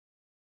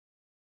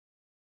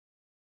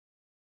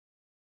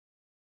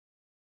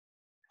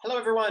Hello,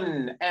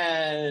 everyone,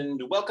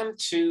 and welcome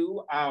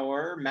to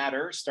our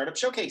Matter Startup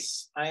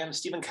Showcase. I am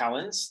Stephen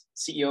Collins,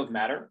 CEO of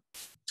Matter.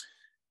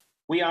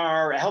 We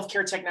are a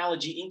healthcare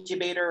technology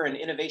incubator and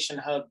innovation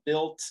hub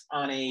built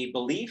on a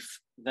belief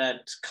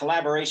that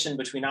collaboration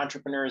between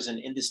entrepreneurs and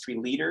industry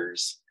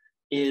leaders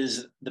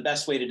is the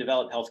best way to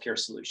develop healthcare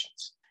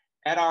solutions.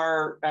 At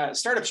our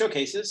startup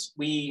showcases,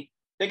 we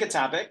pick a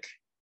topic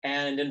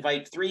and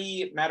invite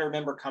 3 Matter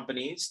member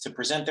companies to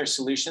present their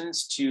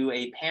solutions to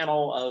a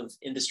panel of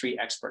industry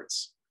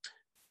experts.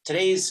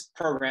 Today's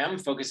program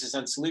focuses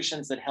on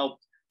solutions that help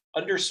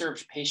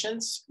underserved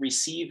patients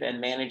receive and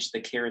manage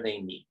the care they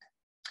need.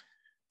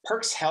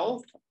 Perx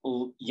Health,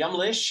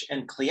 Yumlish,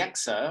 and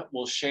cliexa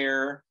will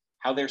share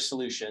how their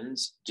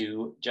solutions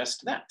do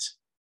just that.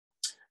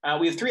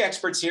 We have 3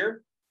 experts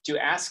here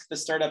to ask the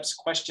startups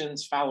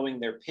questions following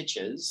their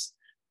pitches.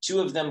 2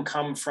 of them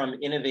come from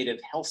innovative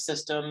health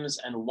systems,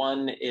 and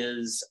 1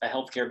 is a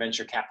healthcare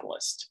venture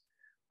capitalist.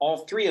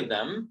 All 3 of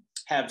them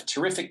have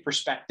terrific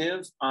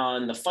perspective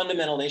on the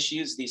fundamental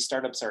issues these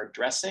startups are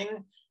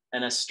addressing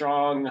and a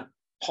strong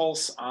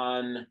pulse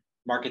on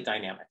market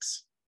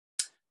dynamics.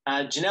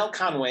 Janelle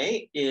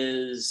Conway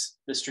is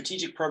the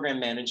Strategic Program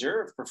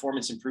Manager of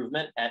Performance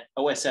Improvement at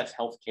OSF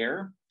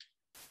Healthcare.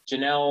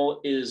 Janelle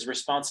is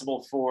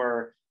responsible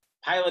for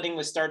piloting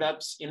with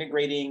startups,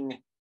 integrating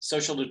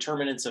social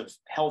determinants of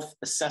health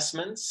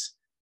assessments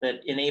that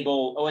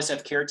enable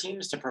OSF care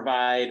teams to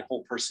provide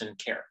whole person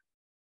care.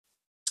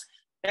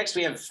 Next,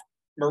 we have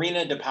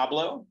Marina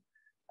DePablo.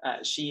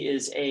 She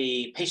is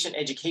a patient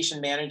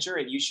education manager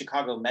at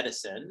UChicago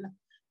Medicine.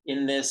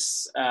 In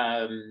this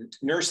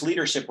nurse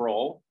leadership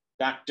role,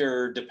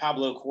 Dr.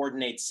 DePablo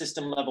coordinates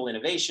system-level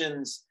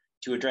innovations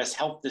to address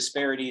health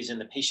disparities in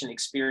the patient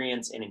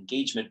experience and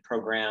engagement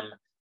program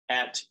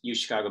at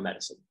UChicago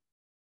Medicine.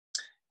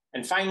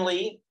 And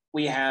finally,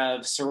 we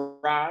have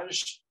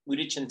Suraj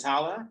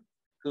Udichintala,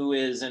 who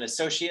is an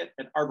associate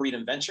at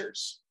Arboretum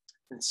Ventures.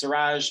 And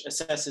Suraj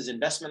assesses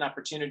investment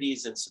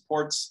opportunities and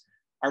supports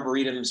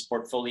Arboretum's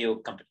portfolio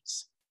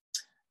companies.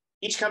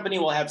 Each company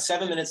will have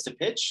 7 minutes to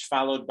pitch,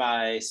 followed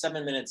by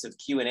 7 minutes of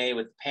Q&A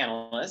with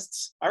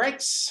panelists. All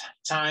right,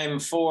 time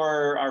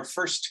for our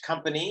first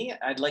company.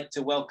 I'd like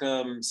to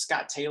welcome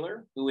Scott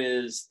Taylor, who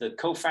is the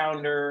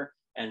co-founder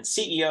and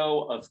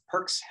CEO of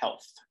Perx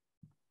Health.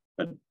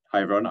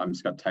 Hi everyone, I'm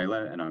Scott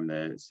Taylor and I'm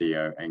the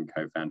CEO and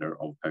co-founder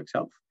of Perx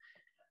Health.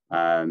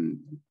 At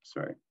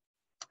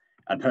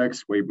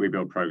Perx, we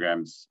build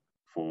programs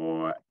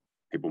for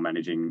people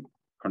managing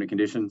chronic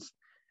conditions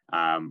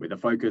with a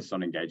focus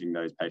on engaging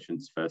those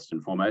patients first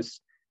and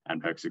foremost.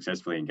 And Perx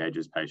successfully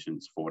engages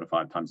patients 4 to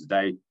 5 times a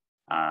day.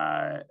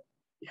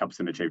 It helps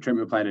them achieve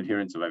treatment plan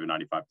adherence of over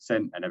 95%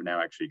 and have now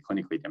actually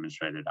clinically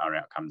demonstrated our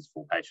outcomes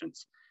for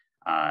patients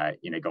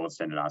in a gold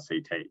standard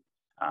RCT.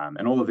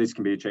 And all of this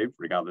can be achieved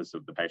regardless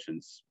of the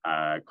patient's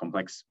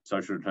complex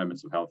social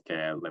determinants of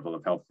healthcare, level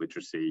of health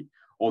literacy,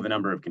 or the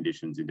number of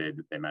conditions indeed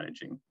that they're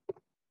managing.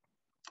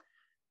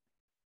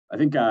 I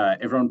think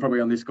everyone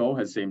probably on this call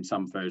has seen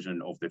some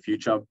version of the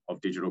future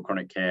of digital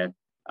chronic care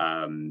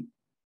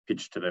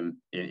pitched to them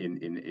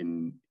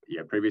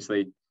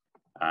previously,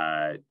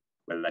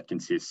 whether that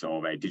consists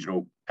of a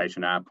digital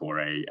patient app or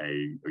a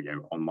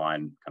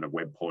online kind of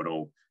web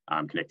portal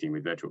connecting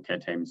with virtual care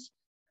teams.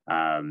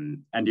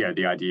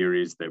 The idea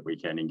is that we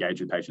can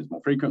engage with patients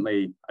more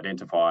frequently,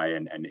 identify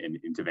and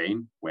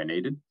intervene where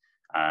needed,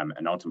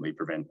 and ultimately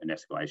prevent an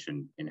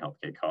escalation in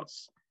healthcare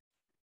costs.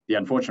 The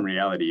unfortunate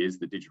reality is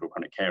that digital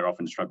chronic care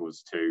often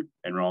struggles to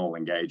enroll,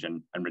 engage,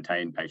 and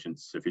retain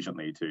patients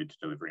sufficiently to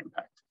deliver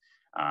impact.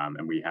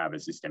 And we have a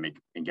systemic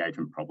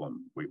engagement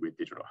problem with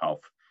digital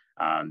health.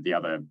 The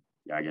other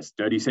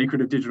dirty secret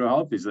of digital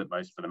health is that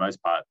for the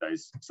most part,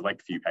 those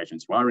select few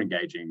patients who are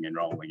engaging,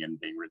 enrolling, and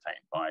being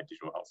retained by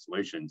digital health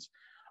solutions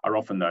are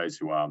often those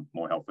who are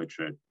more health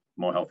literate,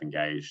 more health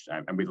engaged,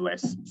 and with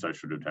less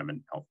social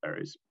determinant health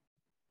barriers.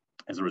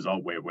 As a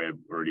result, we're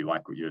already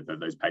likely that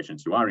those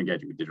patients who are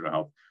engaging with digital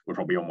health will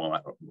probably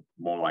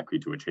more likely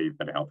to achieve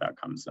better health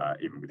outcomes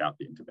even without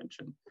the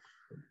intervention.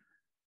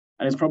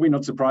 And it's probably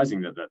not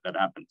surprising that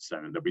happens,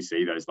 that we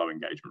see those low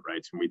engagement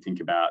rates when we think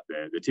about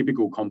the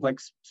typical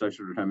complex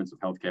social determinants of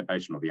healthcare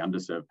patient or the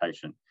underserved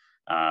patient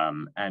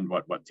and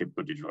what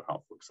typical digital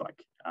health looks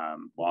like.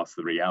 Whilst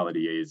the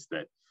reality is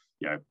that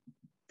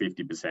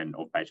 50%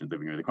 of patients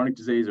living with a chronic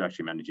disease are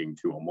actually managing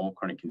 2 or more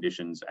chronic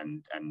conditions,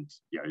 and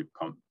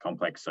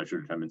complex social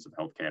determinants of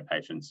healthcare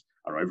patients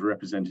are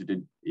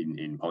overrepresented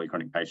in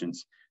polychronic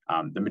patients.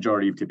 The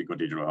majority of typical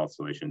digital health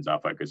solutions are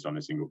focused on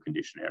a single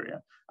condition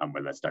area,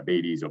 whether that's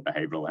diabetes or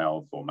behavioral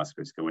health or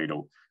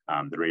musculoskeletal.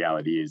 The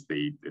reality is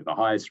the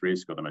highest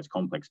risk or the most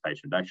complex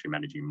patient actually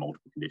managing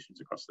multiple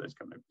conditions across those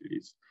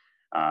comorbidities.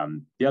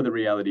 The other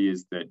reality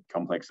is that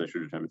complex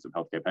social determinants of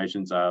healthcare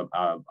patients are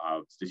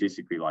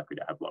statistically likely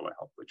to have lower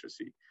health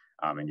literacy.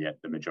 And yet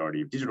the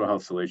majority of digital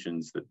health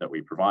solutions that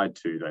we provide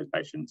to those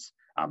patients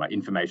are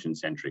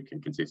information-centric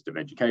and consist of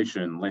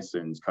education,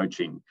 lessons,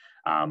 coaching,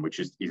 which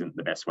isn't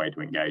the best way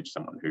to engage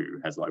someone who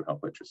has low health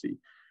literacy.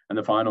 And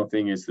the final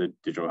thing is that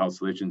digital health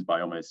solutions, by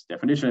almost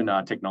definition,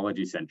 are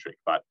technology-centric,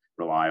 but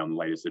rely on the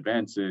latest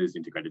advances,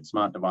 integrated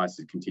smart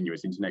devices,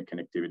 continuous internet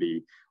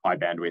connectivity, high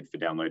bandwidth for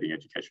downloading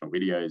educational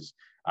videos.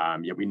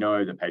 Yet we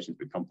know that patients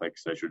with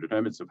complex social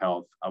determinants of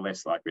health are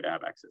less likely to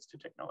have access to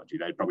technology.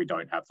 They probably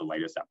don't have the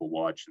latest Apple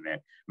Watch, and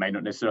they may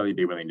not necessarily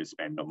be willing to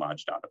spend on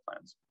large data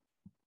plans.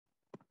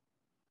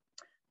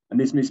 And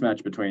this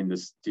mismatch between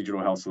the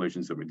digital health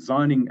solutions that we're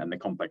designing and the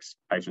complex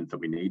patients that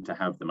we need to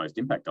have the most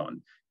impact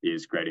on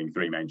is creating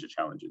three major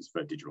challenges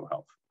for digital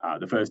health.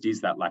 The first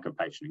is that lack of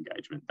patient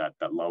engagement,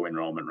 that low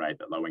enrollment rate,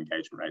 that low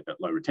engagement rate, that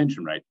low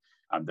retention rate,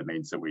 that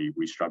means that we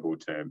struggle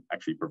to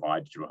actually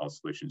provide digital health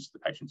solutions to the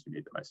patients who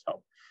need the most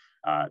help.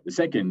 The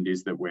second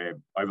is that we're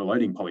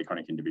overloading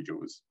polychronic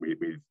individuals with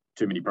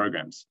too many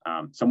programs.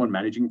 Someone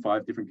managing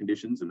 5 different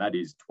conditions, and that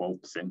is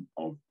 12%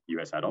 of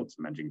US adults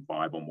managing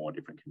 5 or more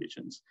different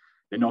conditions.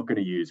 They're not going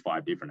to use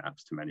 5 different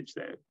apps to manage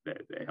their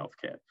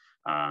healthcare.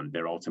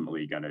 They're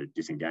ultimately going to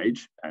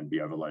disengage and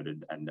be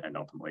overloaded, and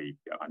ultimately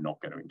are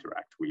not going to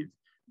interact with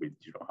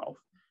digital health.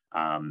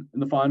 And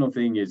the final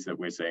thing is that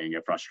we're seeing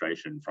a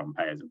frustration from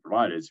payers and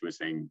providers. We're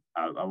seeing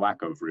a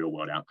lack of real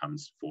world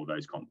outcomes for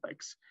those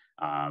complex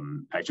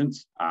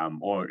patients,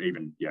 or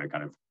even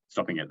kind of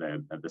stopping at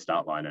the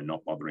start line and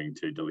not bothering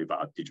to deliver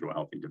digital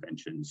health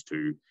interventions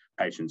to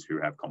patients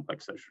who have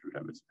complex social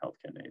determinants of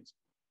healthcare needs.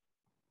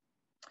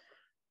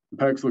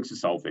 Perx looks to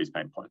solve these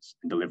pain points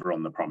and deliver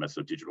on the promise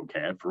of digital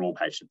care for all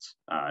patients,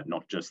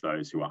 not just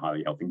those who are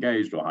highly health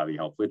engaged or highly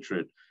health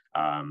literate,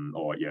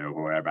 or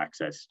who have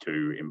access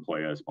to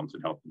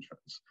employer-sponsored health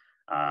insurance.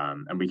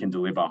 And we can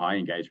deliver high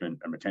engagement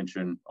and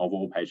retention of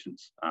all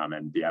patients,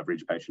 and the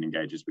average patient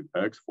engages with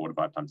Perx 4 to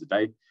 5 times a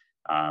day.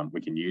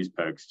 We can use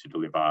Perx to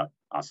deliver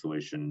our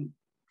solution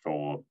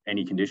for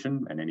any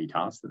condition and any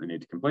task that they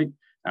need to complete.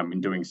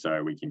 In doing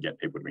so, we can get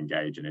people to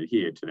engage and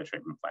adhere to their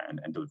treatment plan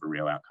and deliver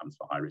real outcomes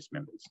for high-risk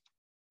members.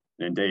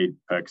 And indeed,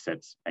 Perx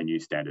sets a new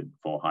standard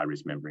for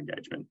high-risk member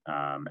engagement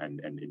and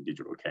in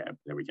digital care,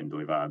 that we can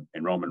deliver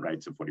enrollment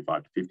rates of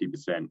 45 to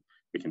 50%,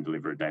 we can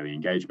deliver a daily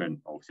engagement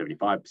of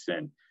 75%,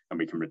 and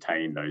we can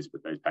retain those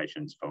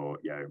patients for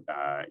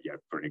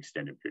for an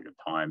extended period of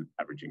time,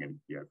 averaging in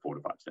 4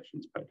 to 5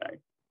 sessions per day.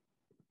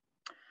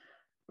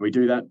 We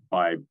do that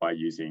by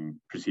using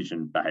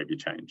precision behavior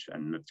change,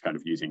 and it's kind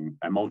of using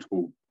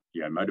multiple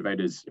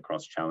motivators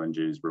across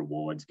challenges,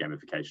 rewards,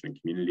 gamification, and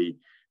community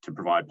to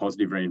provide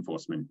positive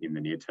reinforcement in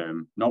the near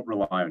term, not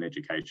rely on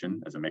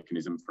education as a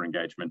mechanism for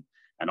engagement,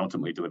 and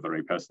ultimately deliver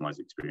a personalized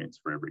experience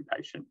for every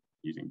patient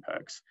using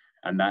Perx.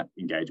 And that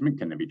engagement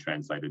can then be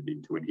translated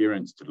into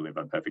adherence to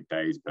deliver perfect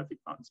days,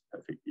 perfect months,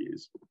 perfect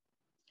years.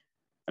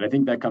 And I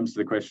think that comes to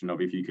the question of,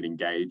 if you could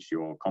engage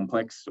your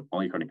complex or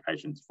polychronic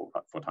patients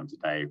 4 times a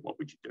day, what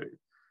would you do?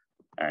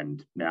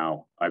 And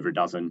now over a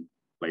dozen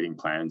leading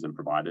plans and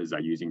providers are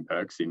using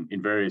Perx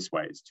in various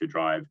ways to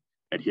drive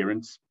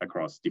adherence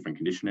across different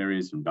condition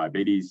areas, from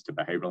diabetes to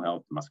behavioral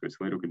health, to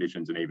musculoskeletal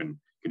conditions, and even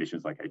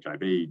conditions like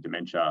HIV,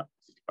 dementia,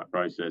 cystic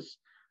fibrosis.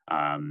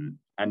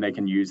 And they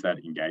can use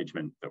that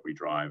engagement that we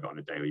drive on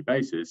a daily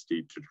basis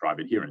to drive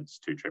adherence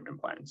to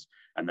treatment plans.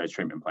 And those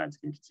treatment plans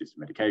can consist of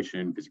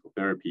medication, physical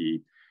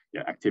therapy,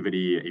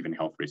 activity, even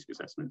health risk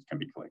assessments can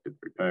be collected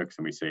through Perx.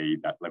 And we see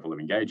that level of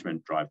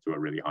engagement drive to a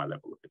really high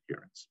level of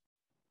adherence.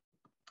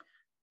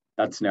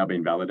 That's now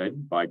been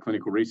validated by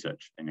clinical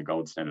research in a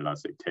gold standard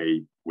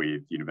RCT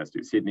with University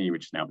of Sydney,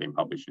 which has now been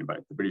published in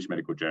both the British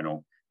Medical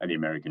Journal and the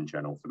American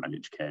Journal for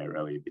Managed Care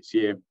earlier this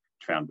year,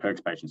 which found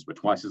Perx patients were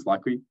twice as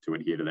likely to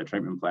adhere to their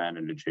treatment plan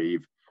and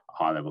achieve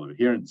a high level of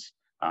adherence,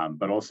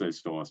 but also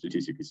saw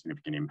statistically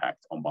significant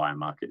impact on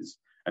biomarkers.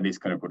 And this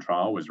clinical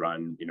trial was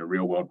run in a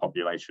real world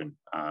population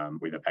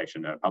with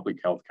a public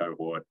health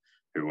cohort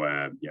who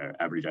were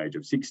average age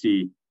of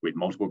 60 with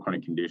multiple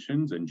chronic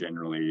conditions and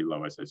generally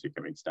lower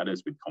socioeconomic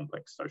status with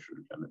complex social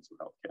determinants of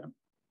healthcare.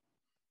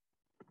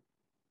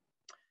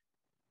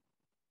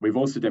 We've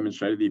also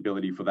demonstrated the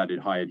ability for that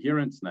high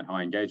adherence and that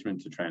high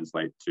engagement to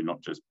translate to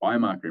not just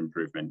biomarker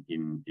improvement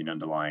in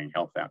underlying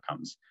health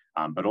outcomes,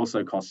 but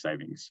also cost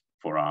savings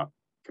for our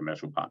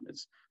commercial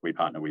partners. We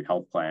partner with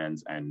health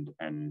plans and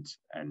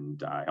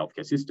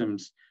healthcare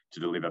systems to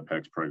deliver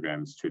Perx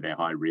programs to their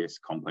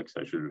high-risk, complex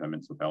social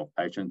determinants of health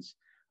patients,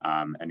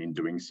 and in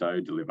doing so,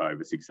 deliver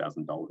over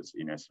 $6,000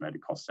 in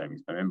estimated cost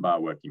savings per member,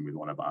 working with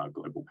one of our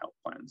global health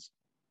plans.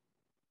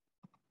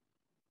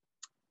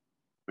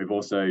 We've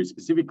also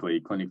specifically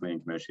clinically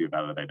and commercially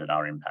validated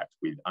our impact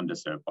with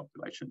underserved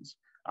populations,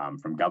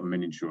 from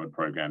government-insured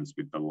programs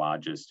with the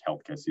largest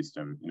healthcare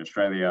system in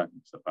Australia,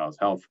 New South Wales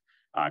Health,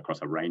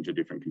 across a range of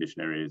different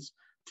condition areas,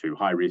 to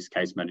high-risk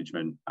case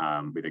management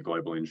with a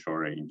global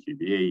insurer in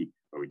QBE,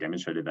 where we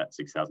demonstrated that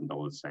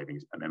 $6,000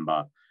 savings per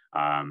member,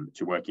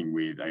 to working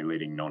with a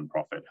leading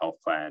non-profit health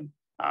plan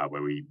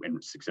where we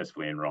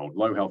successfully enrolled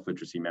low health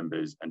literacy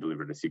members and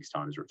delivered a 6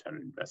 times return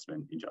on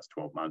investment in just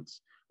 12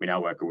 months. We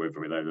now work with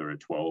over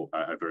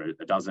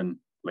a dozen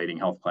leading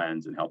health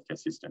plans and healthcare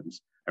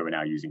systems who are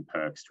now using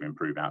Perx to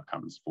improve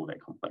outcomes for their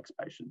complex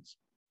patients.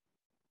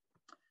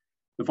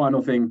 The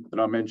final thing that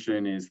I'll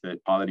mention is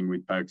that piloting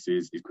with Perx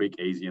is quick,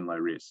 easy, and low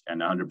risk.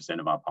 And 100%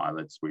 of our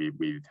pilots with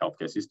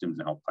healthcare systems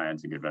and health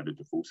plans are converted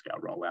to full-scale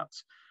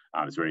rollouts.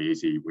 It's very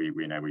easy.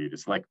 We enable you to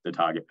select the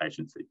target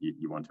patients that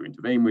you want to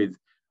intervene with,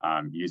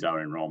 use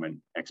our enrollment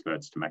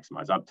experts to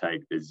maximize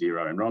uptake. There's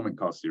zero enrollment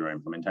costs, zero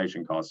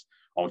implementation costs.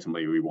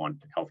 Ultimately, we want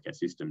healthcare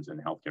systems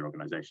and healthcare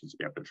organizations to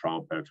be able to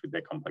trial Perx with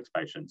their complex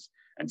patients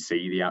and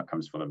see the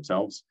outcomes for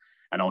themselves.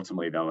 And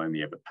ultimately, they'll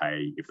only ever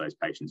pay if those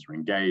patients are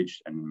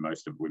engaged. And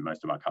most of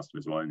our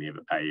customers will only ever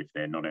pay if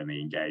they're not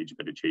only engaged,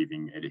 but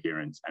achieving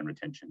adherence and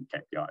retention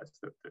KPIs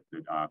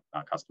that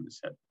our customers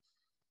set.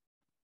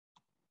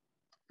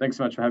 Thanks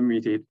so much for having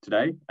me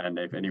today. And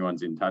if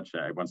anyone's in touch,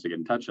 wants to get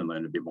in touch and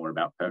learn a bit more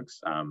about Perx,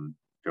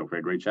 feel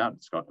free to reach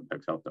out,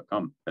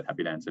 scott@perxhealth.com. But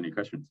happy to answer any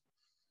questions.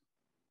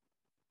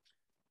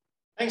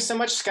 Thanks so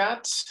much,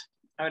 Scott.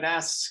 I would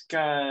ask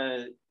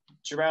Janelle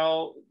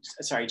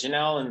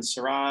and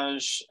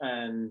Suraj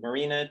and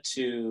Marina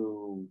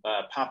to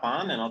pop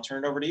on, and I'll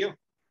turn it over to you.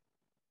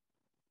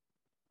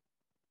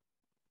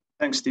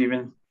 Thanks,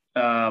 Stephen.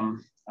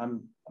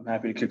 I'm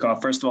happy to kick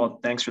off. First of all,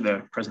 thanks for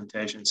the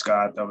presentation,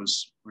 Scott. That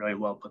was really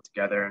well put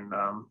together, and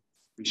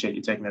appreciate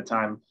you taking the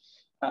time.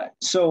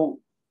 So,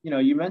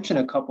 you mentioned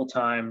a couple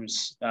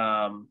times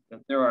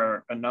that there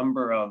are a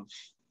number of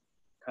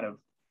kind of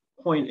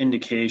point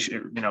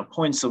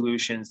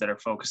solutions that are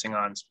focusing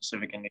on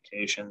specific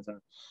indications, and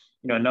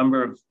a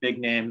number of big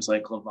names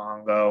like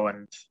Livongo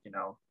and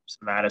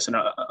Somatis and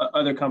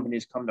other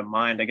companies come to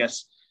mind. I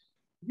guess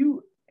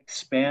you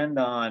expand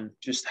on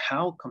just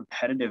how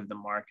competitive the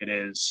market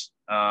is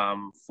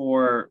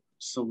for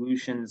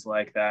solutions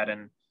like that,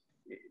 and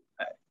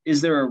is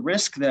there a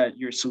risk that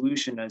your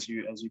solution, as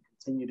you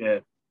continue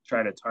to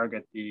try to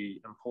target the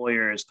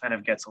employers, kind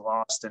of gets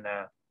lost in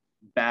a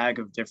bag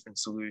of different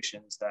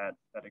solutions that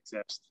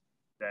exist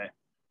today?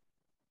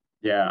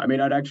 Yeah, I mean,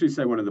 I'd actually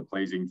say one of the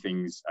pleasing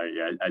things,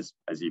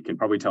 as you can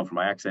probably tell from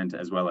my accent,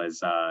 as well as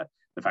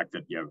the fact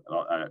that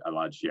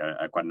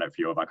quite a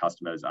few of our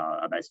customers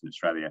are based in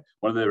Australia.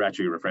 One of the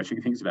actually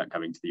refreshing things about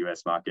coming to the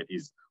US market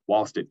is,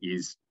 whilst it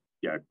is,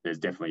 there's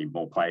definitely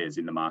more players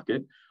in the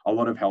market, a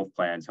lot of health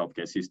plans,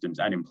 healthcare systems,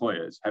 and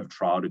employers have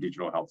trialed a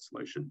digital health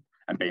solution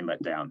and been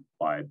let down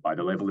by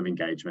the level of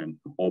engagement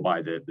or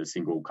by the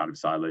single kind of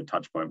siloed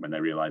touch point when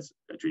they realize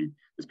actually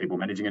there's people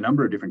managing a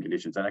number of different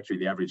conditions, and actually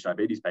the average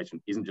diabetes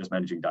patient isn't just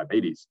managing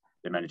diabetes,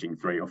 they're managing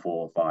 3 or 4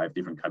 or 5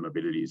 different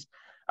comorbidities.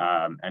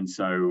 And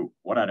so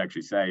what I'd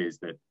actually say is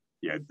that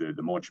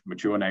the more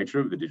mature nature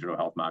of the digital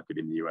health market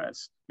in the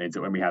US means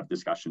that when we have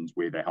discussions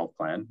with a health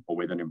plan or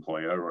with an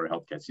employer or a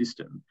healthcare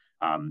system,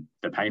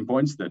 the pain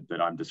points that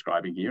I'm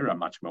describing here are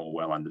much more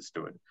well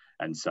understood.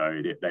 And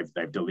so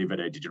they've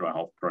delivered a digital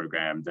health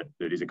program that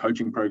is a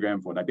coaching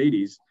program for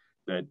diabetes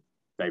that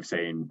they've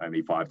seen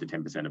only 5 to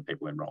 10% of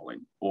people enroll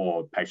in,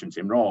 or patients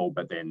enroll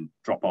but then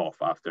drop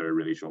off after a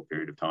really short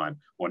period of time,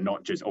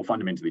 or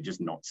fundamentally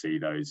just not see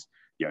those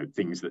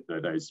things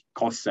those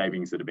cost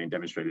savings that have been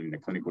demonstrated in a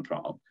clinical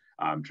trial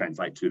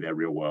translate to their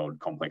real world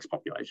complex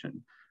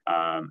population.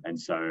 And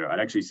so I'd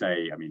actually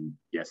say, I mean,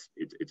 yes,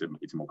 it's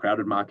a more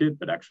crowded market,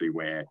 but actually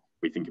where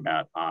we think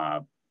about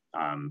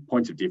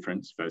points of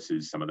difference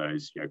versus some of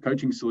those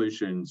coaching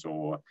solutions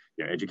or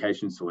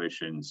education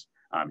solutions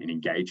in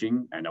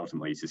engaging and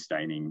ultimately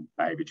sustaining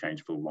behavior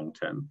change for the long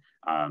term.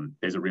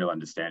 There's a real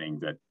understanding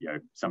that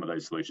some of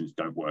those solutions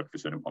don't work for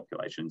certain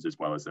populations as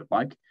well as they'd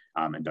like,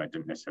 and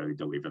don't necessarily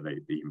deliver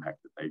the impact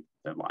that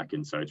they like.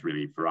 And so it's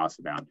really for us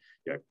about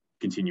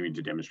continuing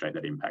to demonstrate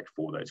that impact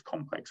for those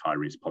complex,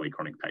 high-risk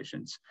polychronic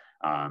patients,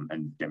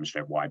 and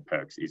demonstrate why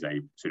Perx is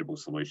a suitable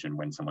solution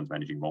when someone's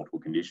managing multiple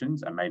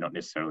conditions and may not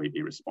necessarily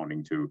be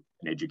responding to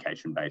an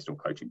education-based or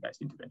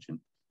coaching-based intervention.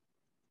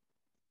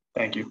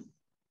 Thank you.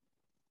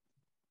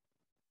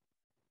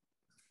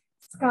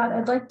 Scott,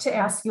 I'd like to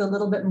ask you a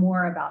little bit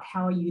more about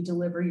how you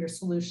deliver your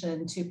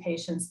solution to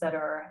patients that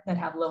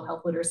have low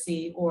health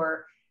literacy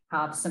or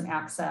have some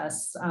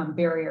access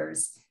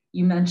barriers.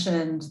 You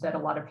mentioned that a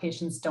lot of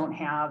patients don't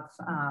have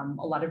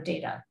a lot of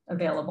data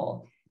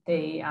available.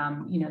 They,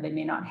 they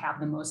may not have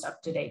the most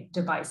up-to-date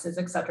devices,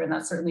 et cetera. And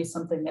that's certainly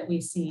something that we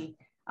see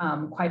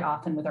quite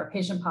often with our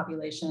patient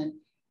population.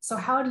 So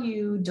how do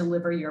you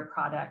deliver your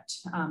product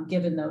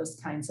given those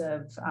kinds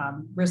of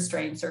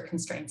restraints or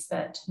constraints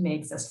that may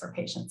exist for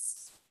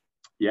patients?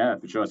 Yeah,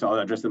 for sure. So I'll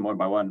address them one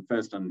by one.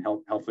 First on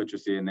health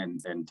literacy and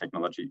then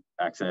technology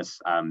access.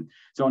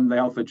 So on the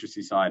health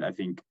literacy side, I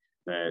think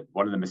that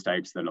one of the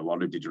mistakes that a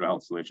lot of digital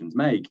health solutions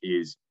make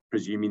is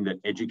presuming that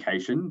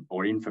education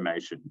or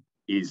information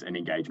is an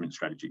engagement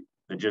strategy.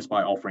 That just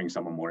by offering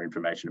someone more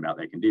information about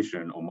their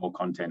condition or more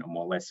content or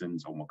more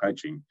lessons or more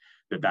coaching,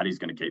 that is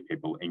going to keep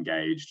people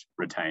engaged,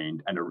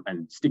 retained,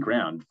 and stick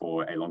around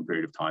for a long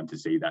period of time to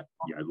see that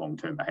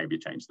long-term behavior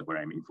change that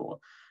we're aiming for.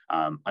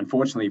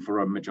 Unfortunately, for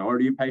a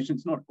majority of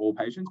patients, not all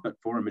patients, but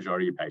for a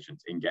majority of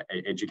patients,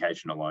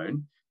 education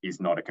alone is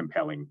not a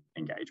compelling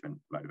engagement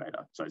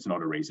motivator. So it's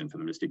not a reason for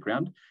them to stick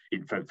around.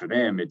 For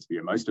them, it's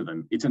most of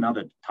them, it's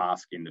another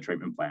task in the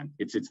treatment plan.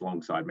 It sits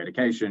alongside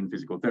medication,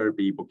 physical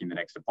therapy, booking the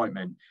next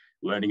appointment,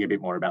 learning a bit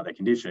more about their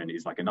condition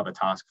is like another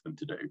task for them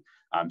to do.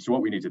 So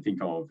what we need to think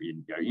of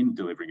in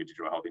delivering a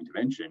digital health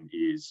intervention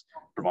is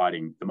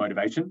providing the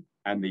motivation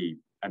and the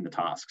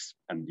tasks,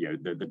 and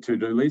the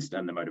to-do list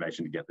and the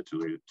motivation to get the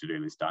to-do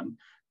list done.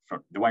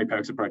 The way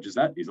Perx approaches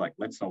that is like,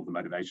 let's solve the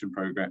motivation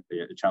program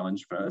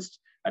challenge first,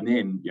 and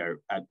then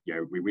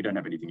we don't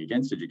have anything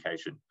against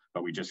education,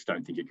 but we just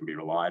don't think it can be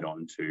relied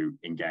on to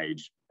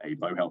engage a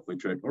low health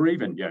literate, or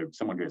even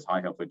someone who has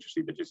high health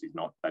literacy but just is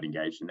not that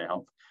engaged in their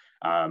health.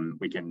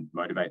 We can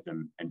motivate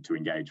them and to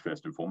engage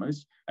first and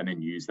foremost, and then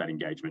use that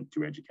engagement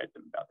to educate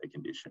them about their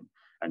condition.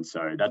 And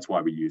so that's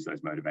why we use those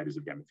motivators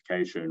of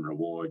gamification,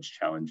 rewards,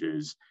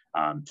 challenges,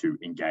 to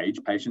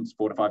engage patients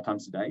 4 to 5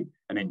 times a day,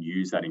 and then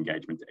use that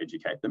engagement to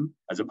educate them,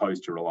 as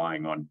opposed to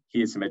relying on,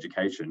 here's some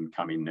education,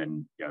 come in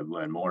and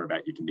learn more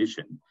about your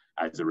condition,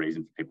 as a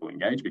reason for people to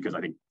engage. Because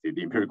I think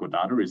the empirical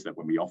data is that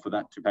when we offer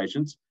that to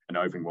patients, an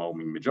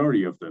overwhelming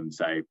majority of them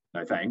say,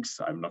 no thanks,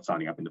 I'm not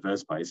signing up in the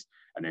first place.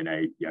 And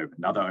then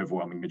another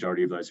overwhelming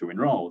majority of those who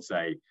enroll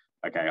say,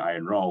 okay, I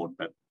enrolled,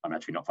 but I'm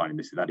actually not finding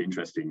this that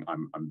interesting.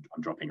 I'm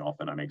dropping off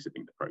and I'm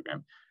exiting the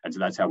program. And so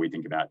that's how we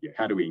think about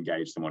how do we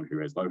engage someone who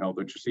has low health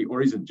literacy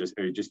or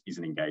just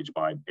isn't engaged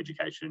by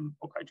education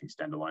or coaching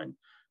standalone.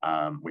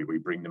 We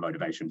bring the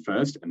motivation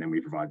first, and then we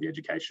provide the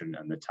education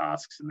and the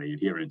tasks and the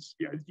adherence,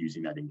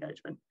 using that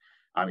engagement.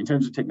 In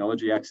terms of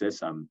technology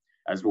access,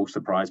 as will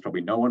surprise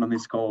probably no one on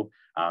this call,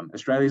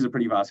 Australia is a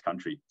pretty vast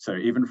country. So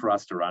even for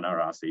us to run our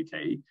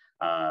RCT,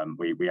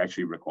 we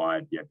actually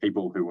required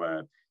people who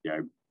were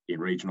in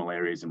regional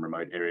areas and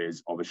remote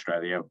areas of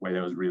Australia where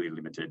there was really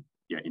limited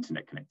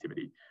internet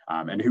connectivity,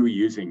 and who were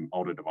using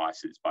older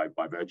devices by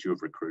virtue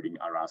of recruiting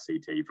our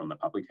RCT from the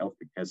public health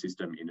care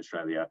system in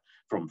Australia,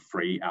 from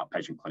free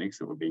outpatient clinics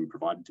that were being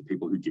provided to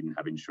people who didn't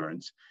have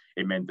insurance.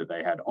 It meant that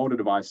they had older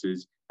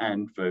devices,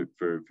 and for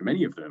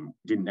many of them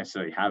didn't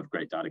necessarily have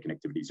great data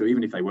connectivity. So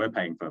even if they were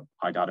paying for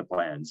high data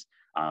plans,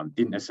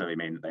 didn't necessarily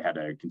mean that they had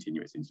a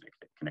continuous internet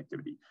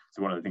connectivity.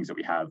 So one of the things that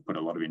we have put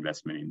a lot of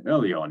investment in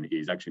early on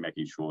is actually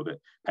making sure that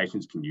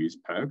patients can use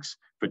Perx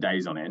for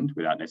days on end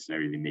without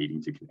necessarily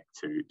needing to connect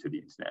to the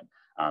internet,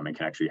 and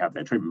can actually have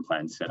their treatment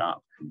plan set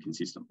up and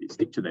consistently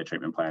stick to their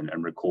treatment plan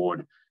and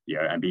record,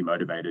 and be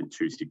motivated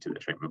to stick to the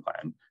treatment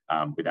plan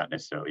without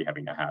necessarily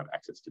having to have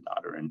access to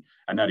data.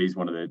 And that is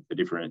one of the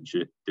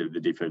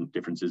different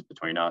differences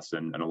between us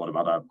and a lot of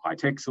other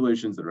high-tech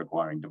solutions that are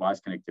requiring device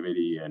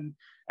connectivity and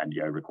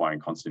requiring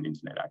constant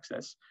internet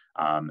access.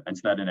 And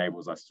so that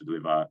enables us to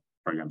deliver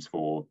programs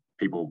for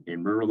people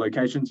in rural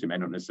locations who may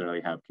not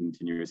necessarily have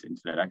continuous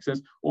internet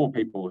access, or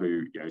people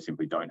who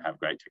simply don't have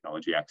great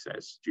technology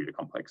access due to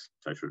complex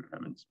social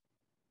determinants.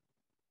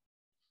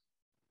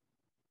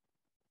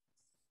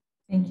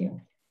 Thank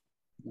you.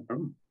 No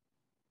problem.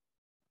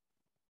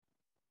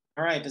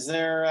 All right, is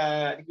there,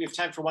 I think we have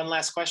time for one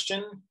last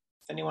question,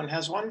 if anyone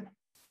has one.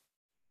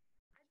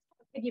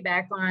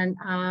 Piggyback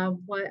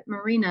on what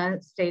Marina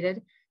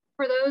stated.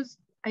 For those,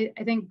 I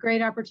think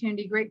great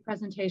opportunity, great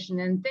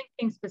presentation, and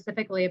thinking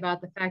specifically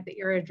about the fact that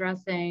you're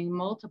addressing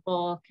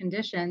multiple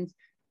conditions.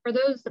 For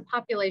those, the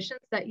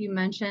populations that you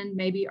mentioned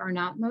maybe are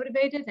not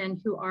motivated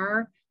and who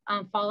are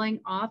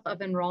falling off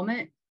of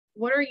enrollment,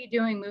 what are you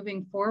doing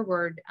moving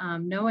forward,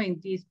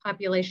 knowing these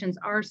populations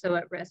are so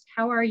at risk?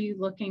 How are you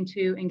looking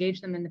to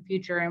engage them in the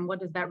future, and what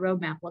does that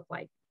roadmap look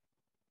like?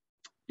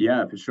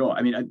 Yeah, for sure.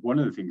 I mean, one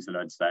of the things that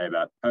I'd say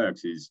about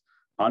Perx is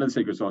part of the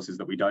secret sauce is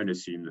that we don't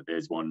assume that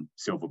there's one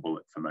silver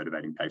bullet for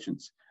motivating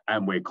patients,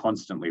 and we're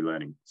constantly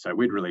learning. So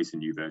we'd release a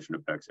new version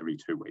of Perx every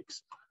 2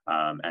 weeks.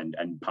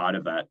 And part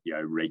of that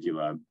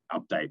regular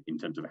update in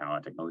terms of how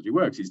our technology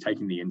works is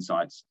taking the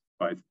insights,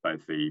 both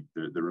the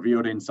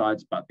revealed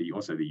insights, but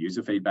also the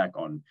user feedback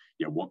on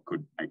what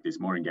could make this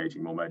more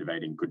engaging, more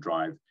motivating, could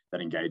drive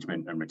that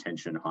engagement and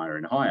retention higher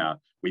and higher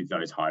with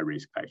those high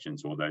risk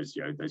patients or those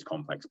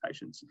complex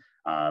patients.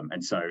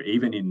 And so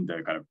even in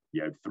the kind of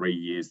 3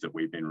 years that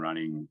we've been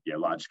running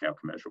large scale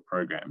commercial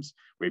programs,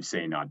 we've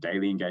seen our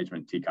daily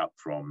engagement tick up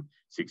from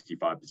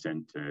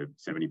 65% to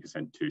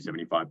 70% to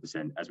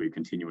 75% as we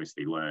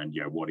continuously learn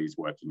what is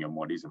working and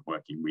what isn't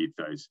working with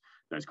those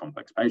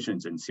complex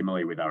patients. And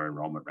similarly with our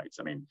enrollment rates,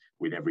 I mean,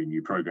 with every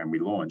new program we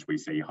launch, we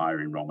see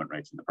higher enrollment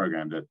rates in the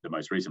program. The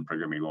most recent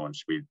program we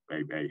launched with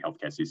a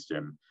healthcare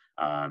system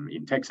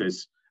in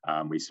Texas,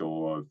 we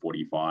saw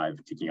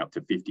 45 ticking up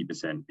to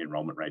 50%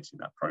 enrollment rates in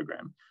that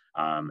program.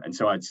 And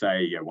so I'd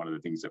say one of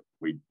the things that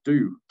we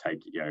do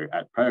take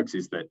at Perx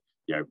is that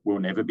we'll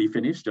never be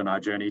finished on our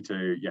journey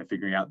to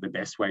figuring out the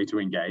best way to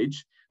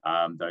engage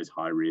those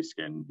high risk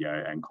and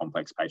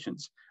complex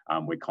patients.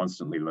 We're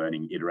constantly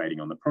learning, iterating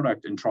on the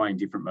product, and trying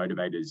different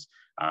motivators.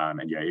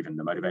 And even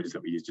the motivators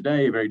that we use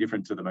today are very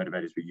different to the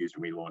motivators we used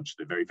when we launched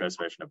the very first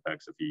version of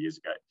Perx a few years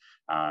ago.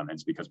 And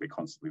it's because we're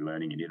constantly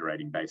learning and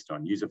iterating based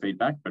on user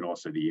feedback, but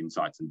also the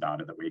insights and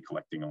data that we're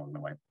collecting along the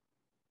way.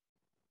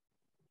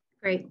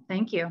 Great,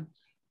 thank you.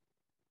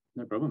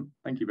 No problem.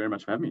 Thank you very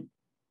much for having me.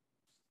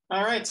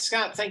 All right,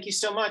 Scott, thank you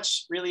so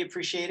much. Really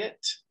appreciate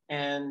it.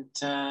 And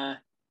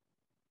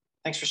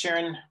thanks for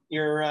sharing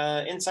your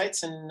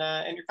insights and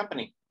your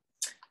company.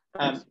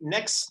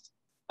 Next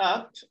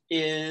up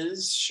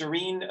is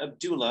Shireen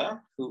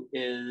Abdullah, who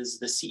is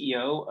the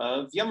CEO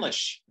of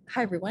Yumlish.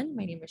 Hi, everyone.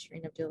 My name is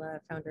Shireen Abdullah,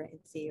 founder and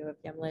CEO of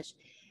Yumlish.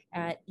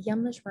 At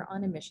Yumlish, we're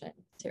on a mission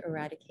to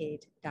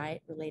eradicate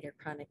diet-related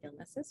chronic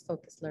illnesses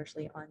focused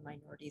largely on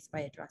minorities by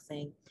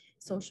addressing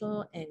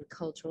social and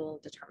cultural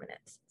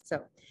determinants.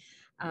 So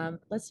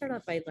let's start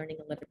off by learning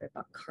a little bit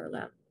about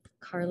Carla.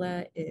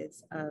 Carla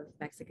is of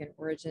Mexican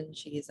origin.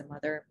 She is a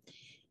mother.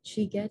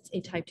 She gets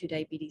a type 2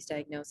 diabetes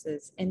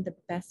diagnosis, and the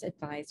best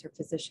advice her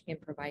physician can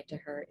provide to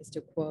her is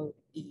to, quote,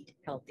 eat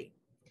healthy.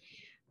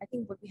 I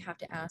think what we have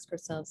to ask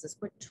ourselves is,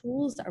 what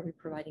tools are we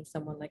providing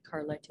someone like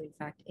Carla to, in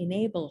fact,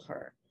 enable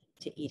her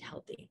to eat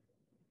healthy?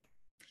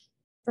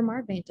 From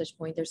our vantage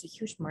point, there's a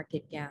huge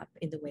market gap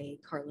in the way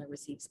Carla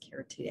receives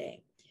care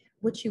today.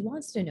 What she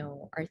wants to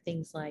know are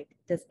things like,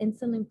 does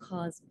insulin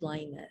cause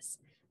blindness?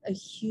 A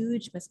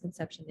huge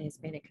misconception in the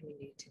Hispanic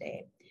community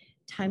today.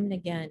 Time and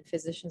again,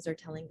 physicians are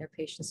telling their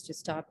patients to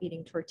stop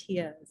eating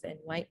tortillas and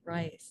white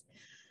rice.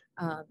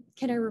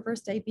 Can I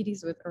reverse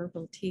diabetes with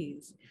herbal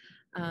teas?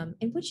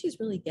 And what she's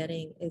really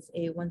getting is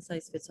a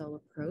one-size-fits-all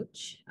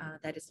approach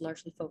that is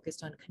largely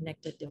focused on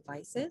connected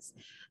devices,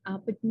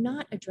 but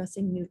not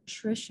addressing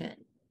nutrition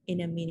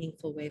in a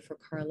meaningful way for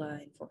Carla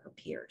and for her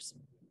peers.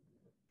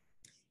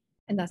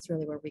 And that's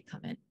really where we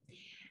come in.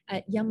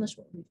 At Yumlish,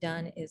 what we've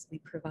done is we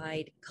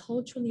provide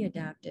culturally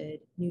adapted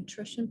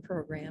nutrition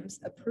programs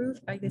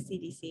approved by the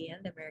CDC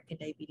and the American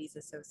Diabetes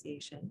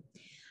Association.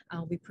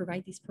 We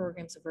provide these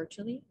programs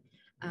virtually.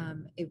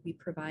 We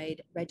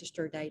provide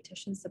registered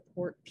dietitian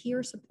support,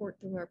 peer support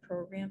through our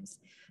programs.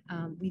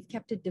 We've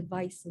kept it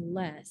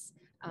device-less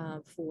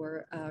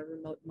for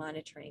remote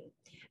monitoring.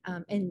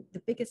 And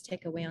the biggest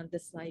takeaway on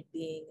this slide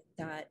being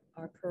that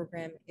our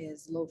program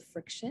is low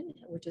friction,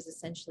 which is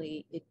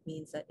essentially, it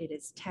means that it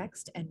is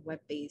text and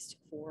web-based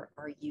for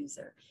our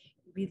user,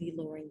 really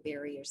lowering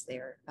barriers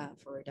there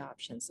for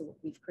adoption. So what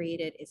we've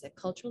created is a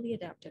culturally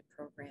adapted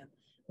program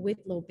with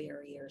low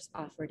barriers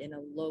offered in a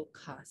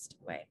low-cost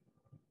way.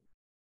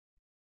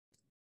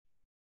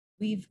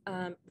 We've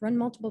run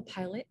multiple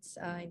pilots.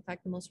 In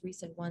fact, the most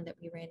recent one that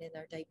we ran in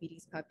our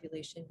diabetes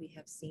population, we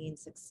have seen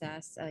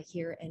success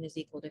here N is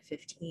equal to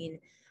 15.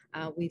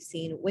 We've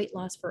seen weight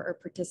loss for our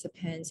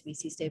participants. We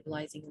see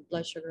stabilizing of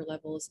blood sugar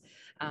levels.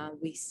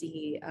 We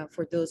see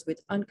for those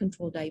with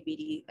uncontrolled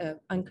diabetes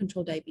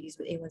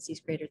with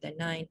A1Cs greater than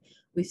 9,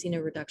 we've seen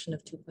a reduction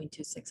of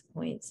 2.26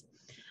 points.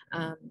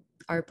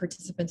 Our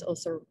participants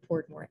also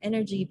report more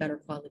energy, better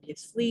quality of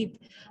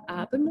sleep,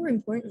 but more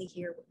importantly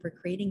here, what we're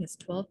creating is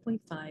 12.5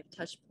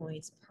 touch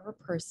points per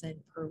person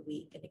per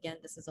week. And again,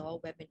 this is all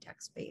web and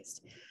text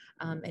based.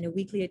 And a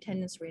weekly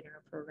attendance rate in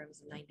our program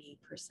is 98%.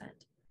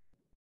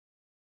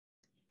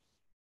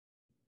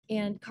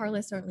 And Carla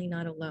is certainly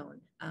not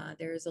alone.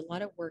 There's a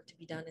lot of work to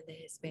be done in the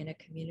Hispanic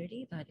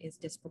community that is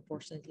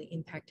disproportionately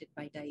impacted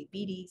by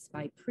diabetes,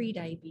 by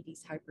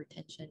pre-diabetes,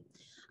 hypertension,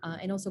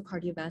 and also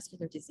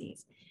cardiovascular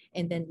disease.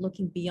 And then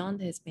looking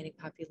beyond the Hispanic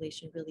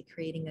population, really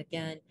creating,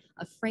 again,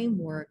 a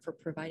framework for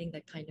providing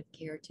that kind of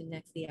care to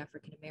next the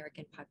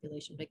African-American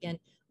population. But again,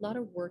 a lot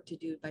of work to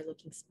do by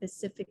looking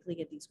specifically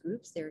at these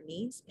groups, their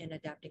needs, and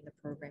adapting the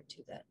program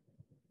to that.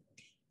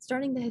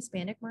 Starting the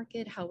Hispanic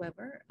market,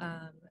 however,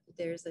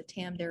 there's a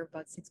TAM there of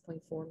about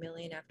 6.4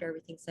 million after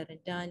everything's said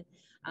and done.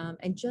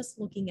 And just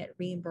looking at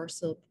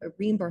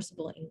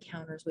reimbursable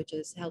encounters, which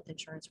is health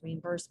insurance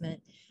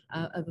reimbursement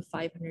of a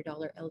 $500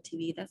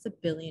 LTV, that's $1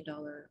 billion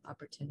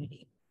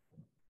opportunity.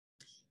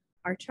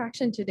 Our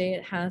traction today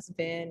has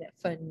been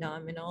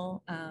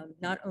phenomenal.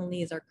 Not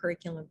only is our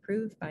curriculum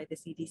approved by the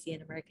CDC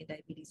and American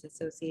Diabetes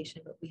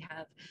Association, but we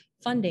have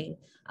funding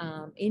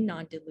in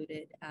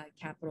non-diluted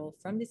capital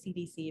from the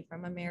CDC,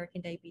 from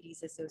American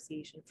Diabetes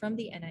Association, from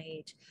the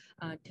NIH,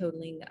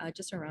 totaling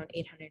just around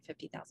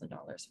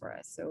 $850,000 for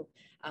us. So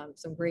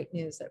some great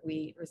news that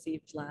we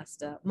received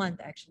last month,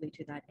 actually,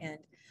 to that end.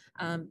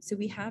 So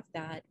we have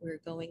that.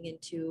 We're going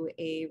into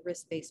a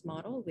risk-based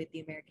model with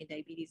the American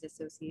Diabetes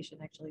Association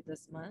actually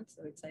this month.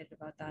 So excited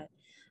about that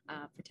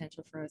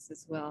potential for us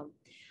as well.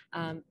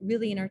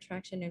 Really in our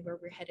traction and where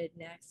we're headed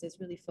next is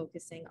really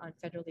focusing on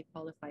federally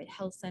qualified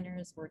health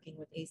centers, working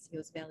with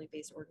ACO's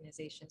value-based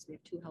organizations. We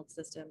have 2 health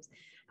systems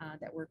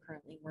that we're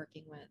currently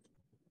working with.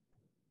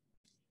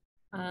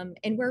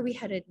 And where we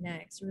headed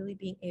next, really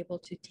being able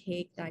to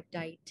take that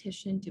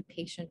dietitian to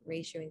patient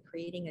ratio and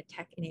creating a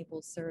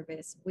tech-enabled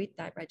service with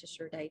that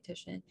registered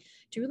dietitian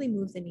to really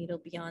move the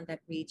needle beyond that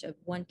reach of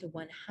 1 to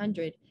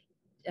 100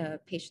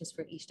 patients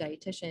for each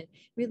dietitian,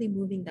 really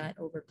moving that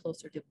over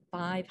closer to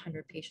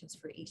 500 patients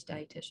for each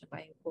dietitian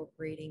by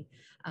incorporating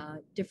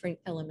different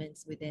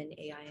elements within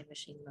AI and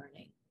machine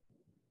learning.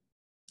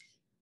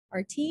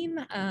 Our team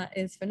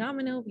is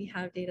phenomenal. We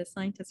have data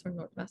scientists from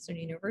Northwestern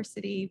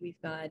University. We've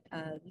got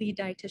a lead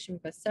dietitian.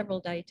 We've got several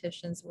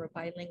dietitians who are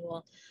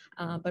bilingual,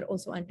 but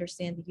also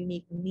understand the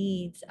unique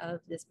needs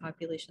of this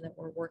population that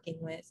we're working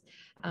with.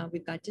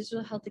 We've got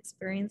digital health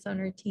experience on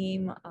our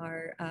team.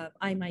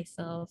 I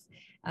myself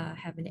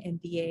have an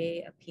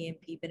MBA, a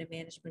PMP, been a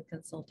management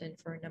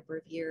consultant for a number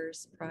of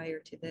years prior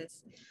to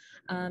this.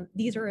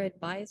 These are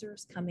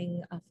advisors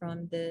coming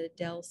from the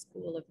Dell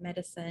School of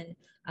Medicine,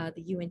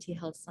 the UNT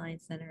Health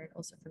Science Center, and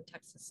also from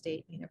Texas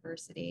State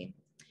University.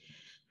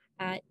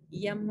 At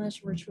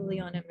Yumlish, we're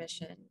truly on a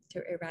mission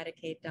to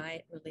eradicate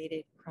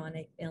diet-related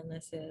chronic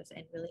illnesses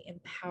and really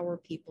empower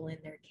people in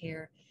their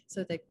care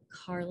so that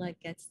Carla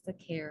gets the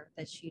care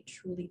that she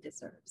truly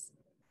deserves.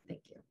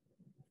 Thank you.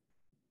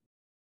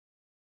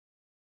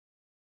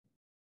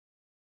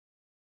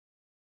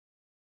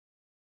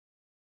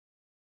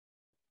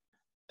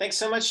 Thanks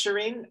so much,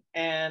 Shireen,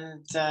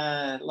 and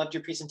loved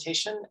your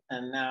presentation.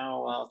 And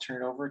now I'll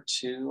turn it over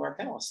to our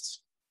panelists.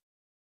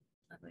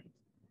 Lovely.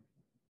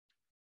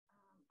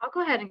 I'll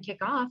go ahead and kick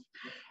off.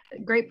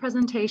 Great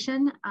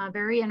presentation,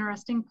 very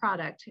interesting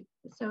product.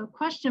 So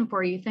question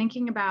for you,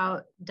 thinking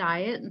about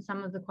diet and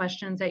some of the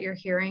questions that you're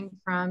hearing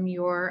from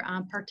your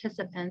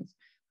participants,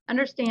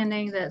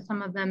 understanding that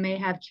some of them may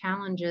have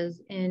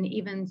challenges in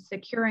even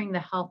securing the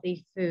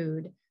healthy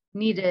food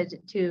needed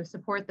to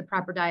support the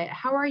proper diet.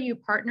 How are you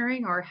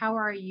partnering, or how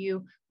are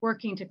you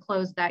working to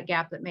close that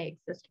gap that may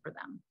exist for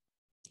them?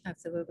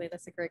 Absolutely.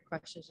 That's a great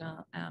question,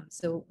 Jean.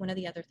 So one of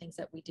the other things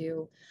that we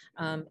do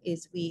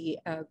is we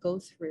go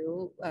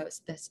through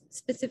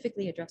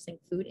specifically addressing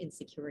food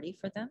insecurity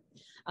for them.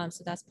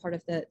 So that's part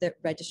of the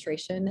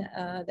registration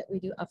that we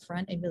do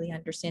upfront, and really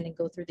understand and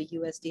go through the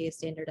USDA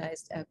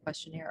standardized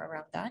questionnaire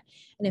around that.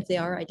 And if they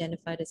are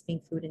identified as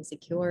being food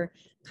insecure,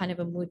 kind of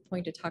a moot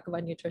point to talk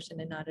about nutrition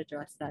and not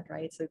address that,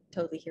 right? So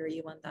totally hear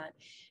you on that.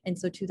 And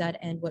so to that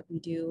end, what we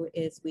do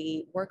is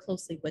we work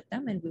closely with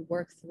them, and we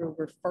work through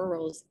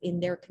referrals in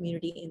their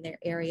community, in their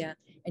area,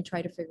 and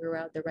try to figure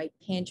out the right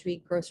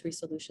pantry, grocery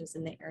solutions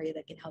in the area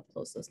that can help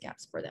close those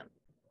gaps for them.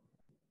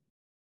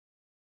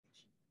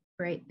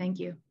 Great, thank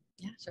you.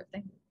 Yeah, sure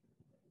thing.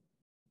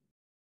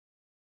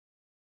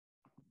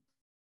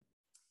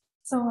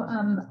 So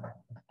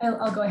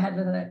I'll go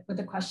ahead with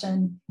the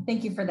question.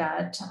 Thank you for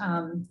that,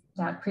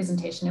 that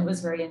presentation. It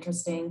was very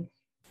interesting,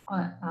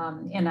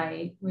 and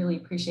I really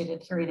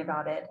appreciated hearing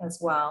about it as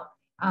well.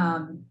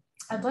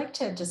 I'd like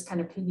to just kind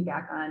of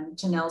piggyback on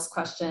Janelle's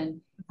question,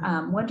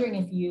 wondering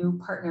if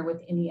you partner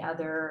with any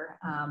other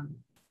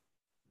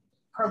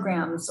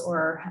programs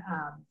or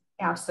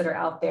apps that are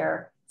out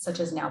there, such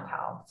as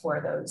NowPal,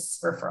 for those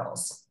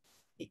referrals.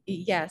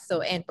 Yeah,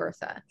 so and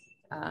Bertha,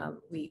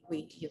 we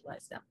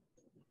utilize them.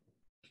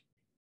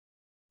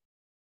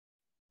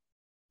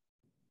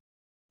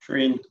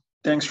 Shireen,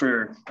 thanks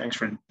for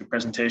the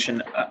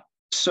presentation.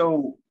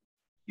 So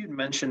you'd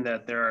mentioned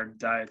that there are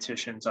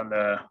dietitians on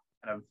the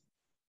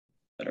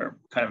that are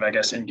I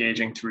guess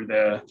engaging through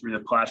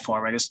the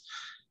platform. I guess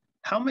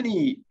how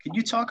many, can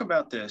you talk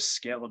about the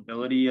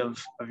scalability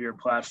of your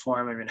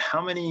platform? I mean,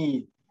 how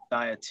many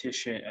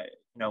dietitian,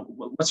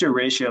 what's your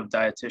ratio of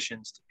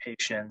dietitians to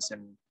patients?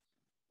 And,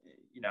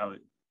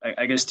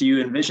 I guess, do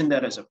you envision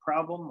that as a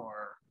problem,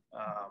 or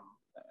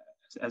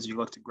as you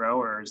look to grow,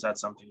 or is that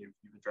something you've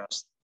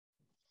addressed?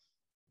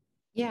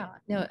 Yeah,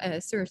 no,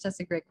 Serge,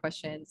 that's a great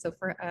question. So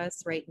for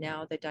us right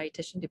now, the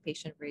dietitian to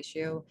patient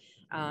ratio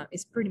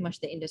is pretty much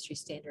the industry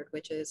standard,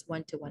 which is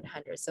 1 to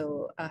 100.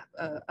 So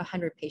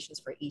 100 patients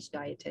for each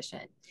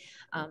dietitian.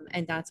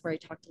 And that's where I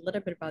talked a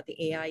little bit about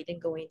the AI. I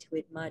didn't go into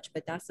it much,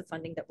 but that's the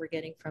funding that we're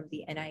getting from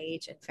the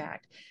NIH, in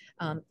fact,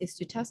 is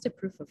to test a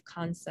proof of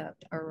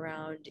concept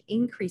around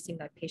increasing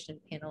that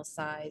patient panel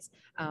size.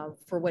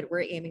 For what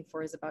we're aiming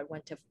for is about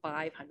 1 to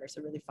 500.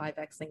 So really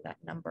 5xing that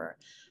number,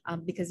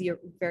 because you're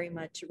very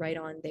much right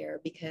on there,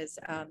 because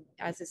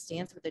as it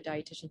stands with the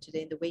dietitian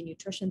today, the way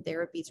nutrition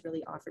therapy is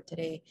really offered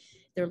today,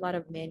 there are a lot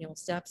of manual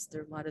steps,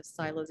 there are a lot of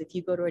silos. If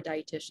you go to a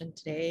dietitian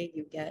today,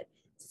 you get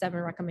 7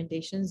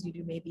 recommendations, you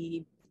do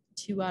maybe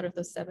 2 out of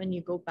those 7,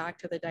 you go back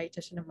to the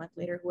dietitian a month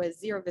later who has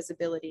 0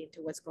 visibility into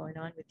what's going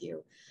on with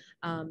you.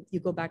 You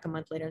go back a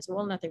month later and say,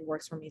 well, nothing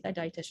works for me. That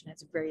dietitian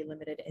has very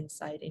limited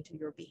insight into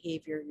your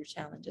behavior, your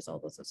challenges, all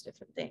those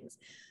different things.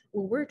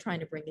 What we're trying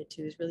to bring it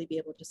to is really be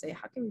able to say,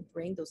 how can we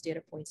bring those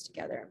data points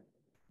together?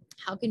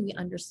 How can we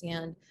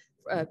understand,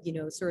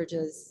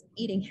 Serge's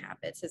eating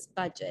habits, his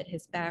budget,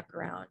 his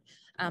background?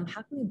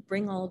 How can we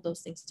bring all of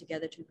those things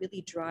together to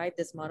really drive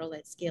this model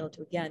at scale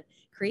to, again,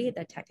 create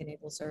that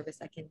tech-enabled service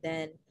that can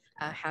then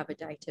have a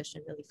dietitian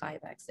really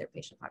 5x their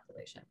patient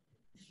population?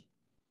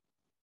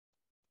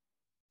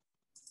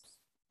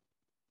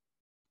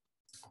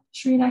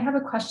 Shireen, I have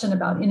a question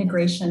about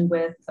integration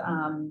with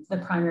the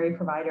primary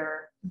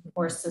provider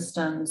or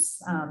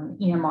systems,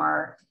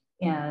 EMR,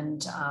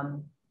 and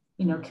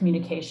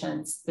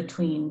communications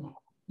between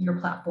your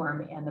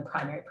platform and the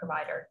primary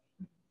provider.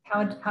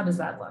 How does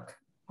that look?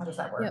 How does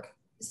that work? Yep.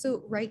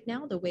 So right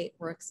now, the way it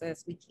works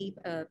is we keep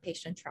a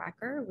patient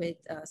tracker with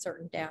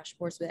certain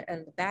dashboards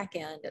on the back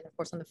end. And of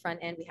course, on the front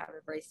end, we have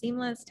a very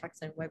seamless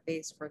text and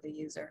web-based for the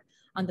user.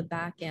 On the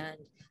back end,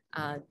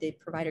 the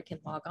provider can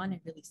log on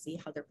and really see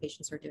how their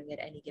patients are doing at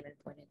any given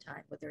point in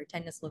time, what their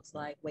attendance looks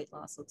like, weight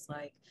loss looks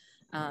like.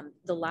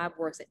 The lab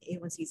works at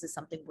A1Cs is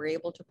something we're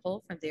able to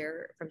pull from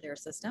their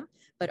system.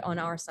 But on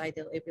our side,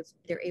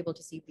 they're able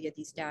to see via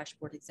these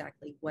dashboards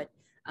exactly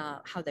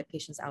how that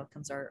patient's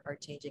outcomes are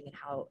changing and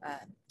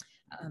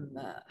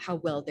how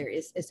well there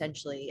is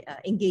essentially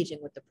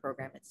engaging with the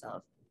program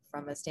itself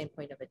from a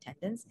standpoint of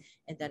attendance,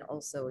 and then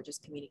also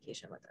just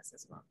communication with us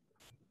as well.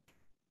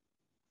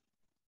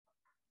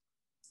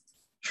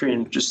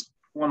 Shireen, just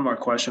one more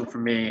question for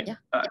me.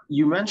 Yeah.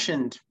 You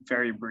mentioned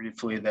very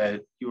briefly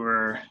that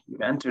you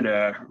entered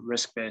a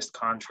risk-based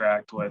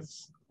contract with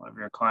one of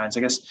your clients. I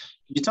guess,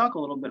 could you talk a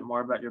little bit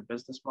more about your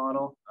business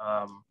model?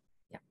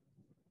 Yeah.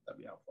 That'd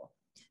be helpful.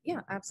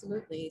 Yeah,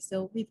 absolutely.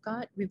 So we've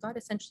got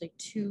essentially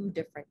two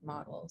different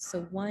models.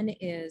 So one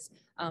is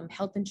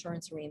health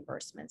insurance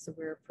reimbursement. So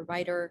we're a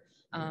provider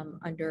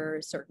under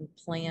certain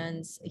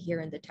plans here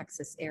in the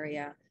Texas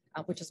area,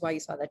 which is why you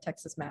saw that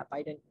Texas map.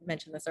 I didn't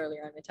mention this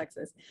earlier. I'm in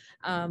Texas.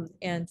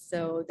 And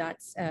so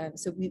that's,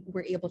 so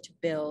we're able to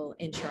bill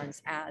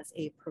insurance as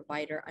a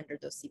provider under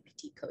those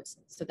CPT codes.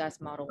 So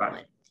that's model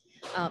one.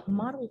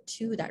 Model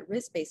two, that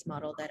risk-based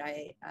model that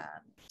I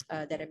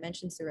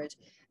mentioned, Suraj,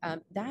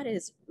 that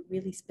is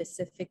really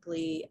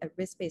specifically a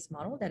risk-based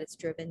model that is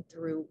driven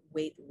through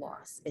weight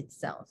loss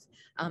itself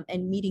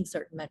and meeting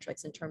certain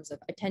metrics in terms of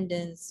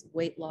attendance,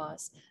 weight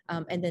loss,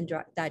 and then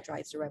that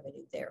drives the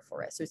revenue there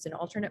for us. So it's an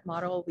alternate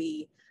model.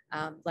 We,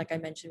 like I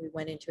mentioned, we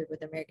went into it with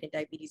the American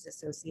Diabetes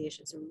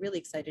Association. So we're really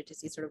excited to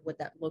see sort of what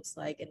that looks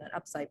like and an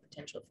upside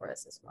potential for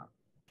us as well.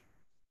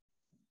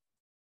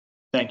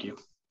 Thank you.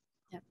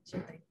 Yeah,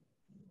 sure thing.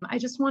 I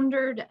just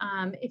wondered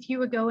if you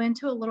would go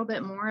into a little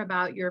bit more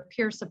about your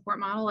peer support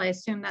model. I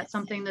assume that's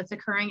something that's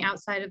occurring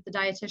outside of the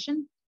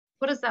dietitian.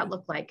 What does that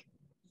look like?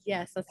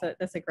 Yes,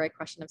 that's a great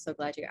question. I'm so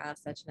glad you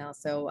asked that, Janelle.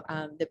 So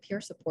the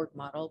peer support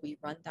model, we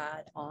run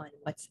that on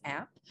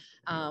WhatsApp,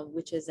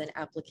 which is an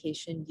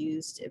application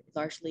used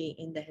largely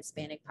in the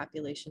Hispanic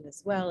population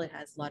as well. It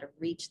has a lot of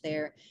reach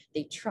there.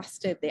 They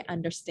trust it. They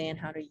understand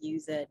how to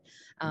use it.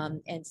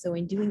 And so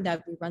in doing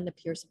that, we run the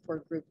peer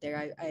support group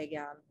there.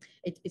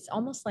 It's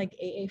almost like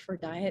AA for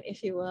diet,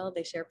 if you will.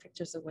 They share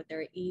pictures of what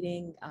they're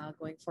eating,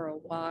 going for a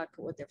walk,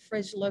 what their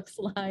fridge looks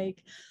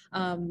like.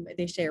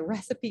 They share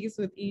recipes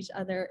with each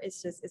other.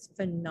 It's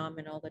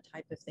phenomenal, the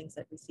type of things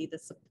that we see, the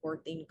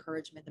support, the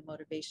encouragement, the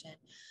motivation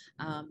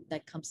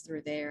that comes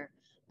through there.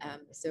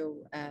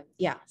 So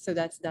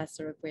that's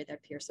sort of where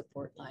that peer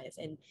support lies.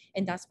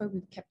 And that's why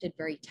we've kept it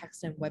very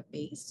text and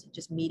web-based,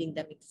 just meeting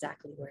them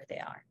exactly where they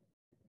are.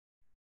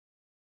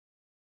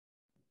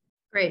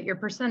 Great. Your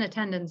percent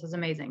attendance is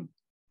amazing.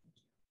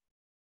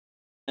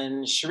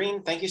 And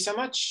Shireen, thank you so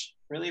much.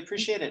 Really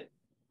appreciate it.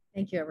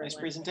 Thank you, everyone. Nice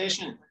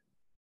presentation.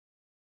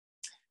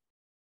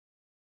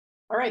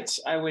 All right,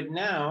 I would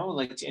now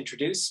like to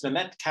introduce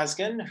Mehmet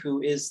Kazgan,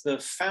 who is the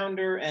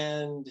founder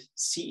and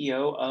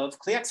CEO of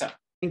cliexa.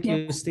 Thank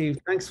you, Steve.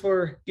 Thanks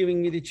for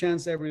giving me the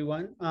chance,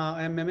 everyone.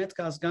 I'm Mehmet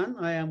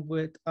Kazgan. I am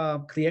with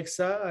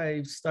cliexa.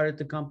 I started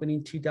the company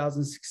in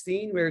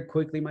 2016. Very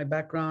quickly, my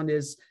background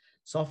is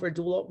software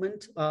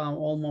development,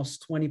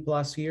 almost 20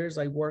 plus years.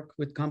 I worked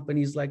with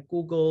companies like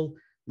Google,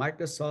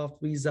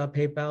 Microsoft, Visa,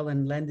 PayPal,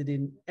 and landed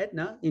in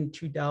Aetna in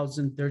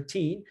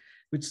 2013.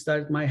 Which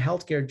started my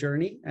healthcare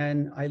journey.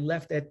 And I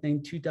left Aetna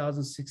in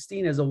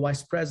 2016 as a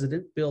vice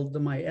president, built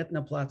my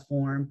Aetna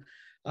platform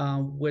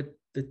with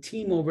the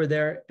team over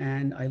there.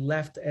 And I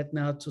left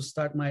Aetna to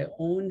start my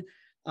own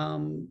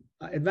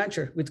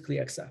adventure with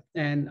cliexa.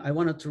 And I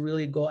wanted to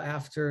really go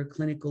after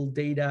clinical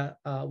data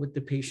with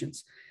the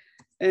patients.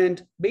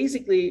 And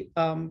basically,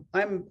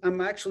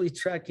 I'm actually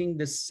tracking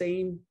the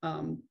same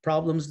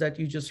problems that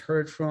you just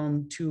heard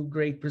from two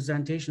great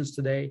presentations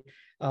today.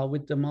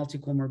 With the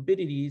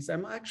multi-comorbidities,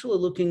 I'm actually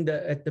looking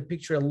at the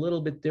picture a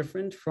little bit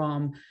different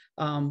from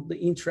the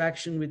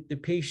interaction with the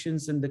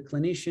patients and the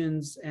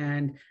clinicians,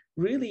 and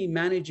really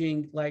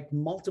managing like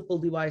multiple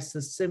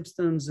devices,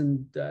 symptoms,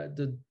 and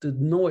the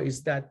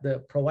noise that the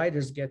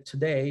providers get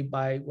today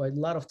by a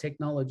lot of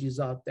technologies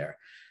out there.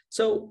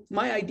 So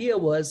my idea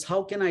was,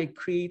 how can I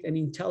create an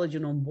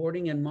intelligent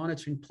onboarding and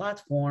monitoring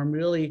platform,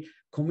 really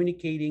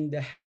communicating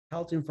the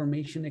health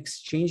information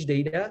exchange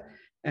data,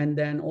 and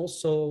then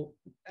also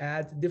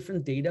add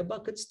different data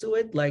buckets to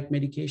it, like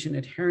medication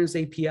adherence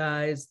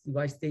APIs,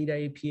 device data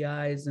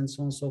APIs, and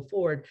so on and so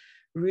forth.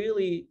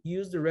 Really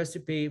use the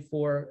recipe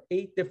for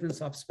 8 different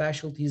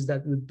subspecialties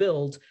that we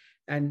built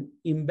and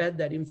embed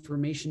that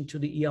information to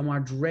the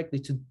EMR directly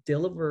to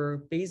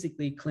deliver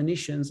basically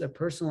clinicians a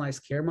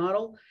personalized care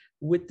model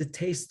with the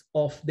taste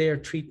of their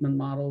treatment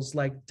models,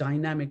 like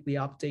dynamically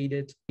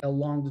updated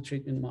along the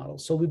treatment model.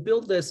 So we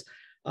built this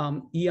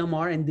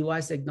EMR and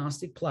device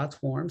agnostic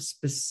platform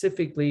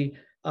specifically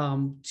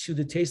to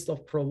the taste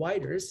of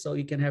providers. So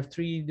you can have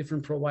 3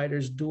 different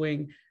providers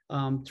doing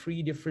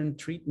 3 different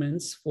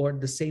treatments for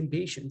the same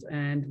patient.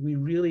 And we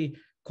really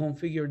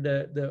configure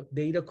the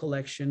data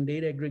collection,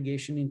 data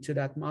aggregation into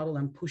that model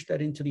and push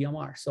that into the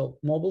EMR. So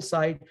mobile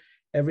side,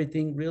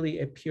 everything really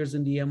appears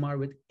in the EMR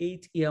with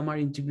 8 EMR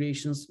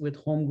integrations with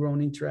homegrown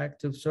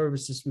interactive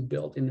services we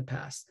built in the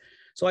past.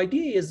 So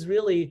idea is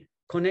really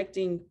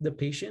connecting the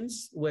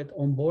patients with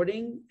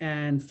onboarding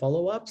and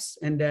follow-ups,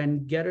 and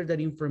then gather that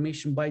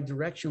information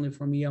bidirectionally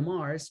from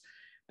EMRs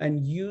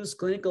and use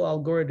clinical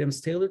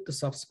algorithms tailored to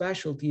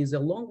subspecialties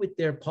along with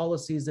their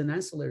policies and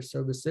ancillary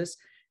services,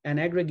 and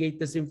aggregate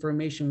this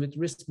information with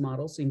risk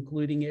models,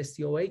 including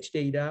SDOH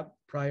data,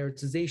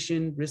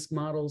 prioritization, risk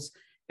models,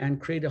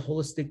 and create a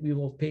holistic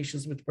view of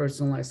patients with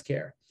personalized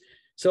care.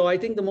 So I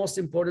think the most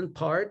important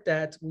part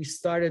that we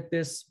started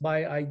this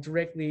by, I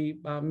directly,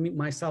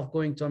 myself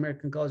going to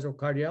American College of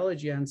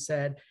Cardiology and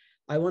said,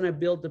 I want to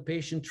build the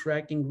patient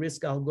tracking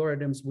risk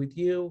algorithms with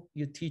you.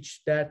 You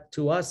teach that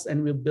to us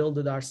and we'll build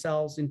it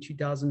ourselves. In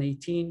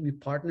 2018, we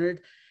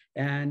partnered.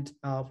 And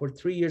for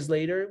 3 years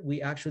later,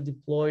 we actually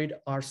deployed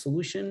our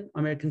solution.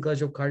 American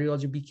College of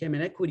Cardiology became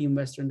an equity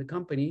investor in the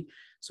company.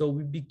 So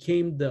we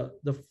became the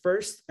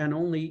first and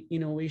only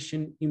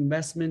innovation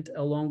investment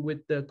along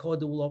with the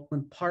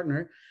co-development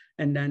partner.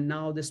 And then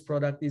now this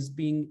product is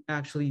being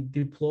actually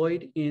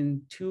deployed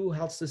in 2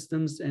 health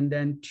systems and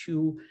then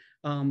 2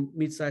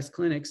 mid-sized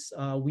clinics.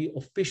 We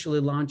officially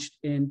launched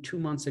in 2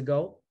 months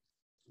ago,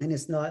 and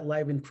it's not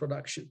live in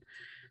production.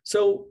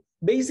 So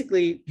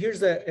basically,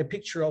 here's a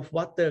picture of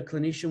what the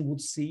clinician would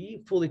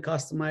see fully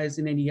customized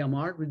in an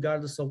EMR,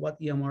 regardless of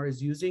what EMR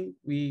is using.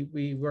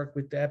 We work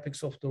with the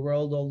Epics of the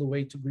world all the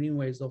way to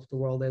Greenways of the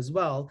world as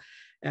well.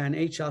 And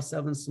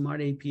HL7 Smart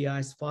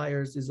APIs,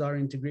 FHIRs is our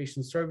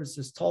integration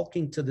services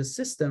talking to the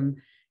system,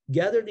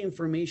 gather the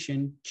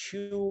information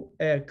to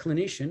a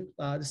clinician.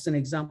 This is an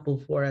example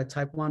for a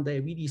type 1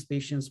 diabetes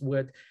patients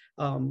with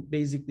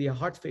basically a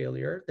heart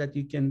failure that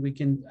we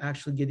can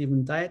actually get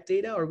even diet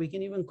data, or we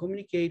can even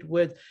communicate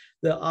with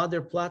the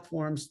other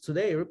platforms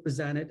today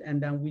represented.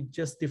 And then we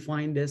just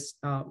define this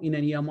in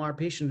an EMR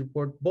patient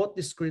report, both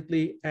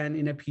discretely and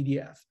in a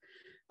PDF.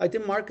 I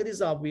think market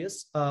is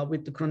obvious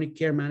with the chronic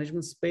care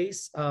management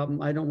space.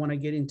 I don't want to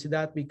get into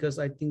that because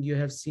I think you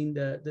have seen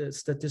the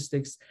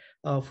statistics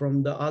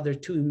from the other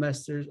 2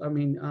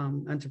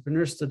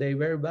 entrepreneurs today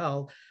very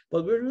well.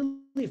 But we're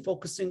really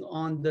focusing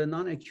on the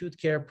non-acute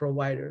care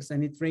providers,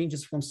 and it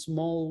ranges from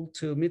small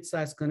to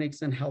mid-sized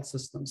clinics and health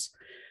systems.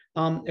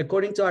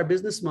 According to our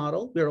business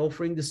model, we're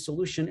offering this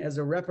solution as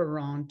a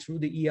wraparound through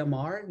the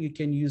EMR. You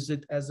can use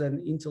it as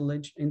an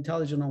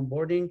intelligent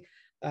onboarding.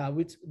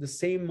 With the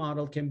same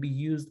model can be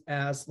used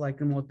as like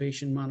remote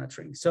patient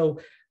monitoring. So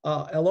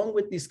along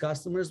with these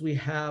customers, we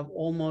have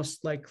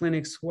almost like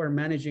clinics who are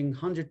managing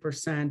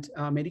 100%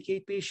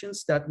 Medicaid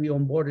patients that we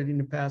onboarded in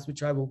the past,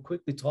 which I will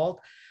quickly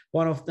talk.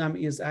 One of them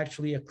is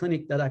actually a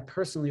clinic that I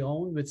personally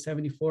own with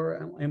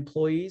 74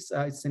 employees.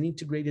 It's an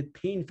integrated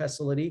pain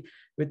facility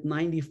with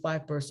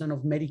 95%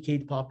 of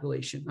Medicaid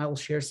population. I will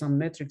share some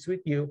metrics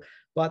with you,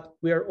 but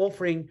we are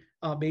offering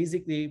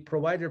basically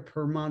provider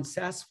per month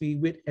SaaS fee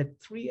with a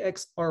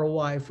 3x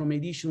ROI from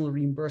additional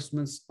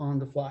reimbursements on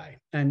the fly.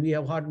 And we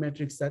have hard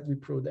metrics that we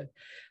prove that.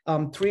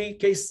 3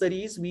 case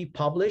studies we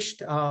published.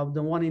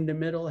 The one in the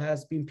middle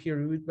has been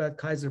peer-reviewed by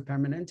Kaiser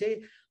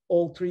Permanente.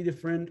 All 3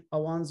 different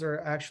ones are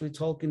actually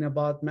talking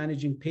about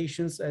managing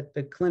patients at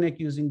the clinic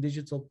using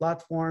digital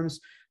platforms.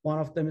 One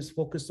of them is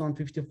focused on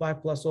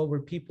 55 plus over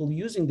people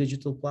using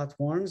digital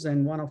platforms.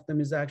 And one of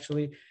them is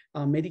actually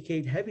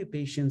Medicaid heavy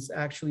patients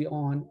actually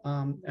on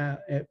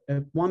a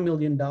 $1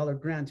 million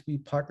grant. We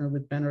partner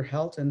with Banner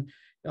Health and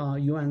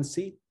UNC.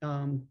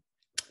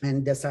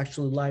 And that's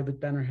actually live with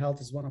Banner Health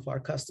is one of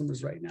our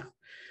customers right now.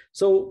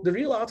 So the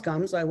real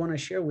outcomes I want to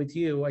share with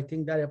you, I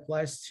think that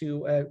applies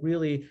to a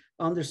really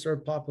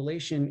underserved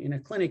population in a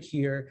clinic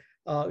here.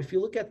 If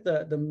you look at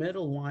the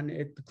middle one,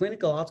 the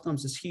clinical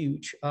outcomes is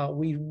huge.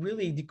 We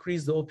really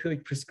decrease the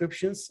opioid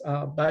prescriptions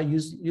by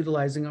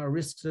utilizing our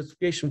risk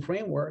certification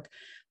framework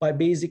by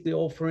basically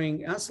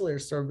offering ancillary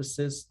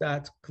services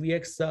that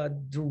cliexa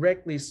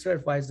directly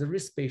certifies the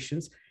risk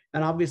patients,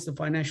 and obviously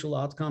financial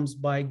outcomes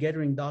by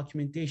gathering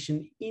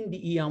documentation in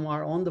the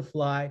EMR on the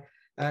fly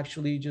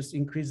actually just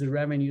increase the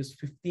revenues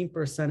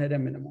 15% at a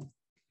minimum.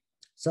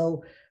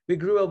 So we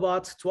grew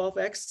about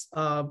 12x.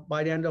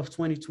 By the end of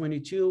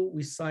 2022,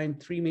 we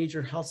signed 3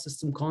 major health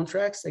system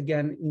contracts,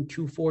 again, in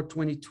Q4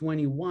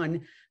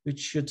 2021, which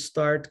should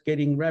start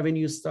getting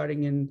revenue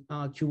starting in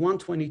Q1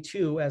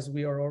 22 as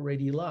we are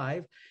already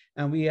live.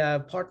 And we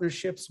have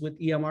partnerships with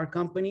EMR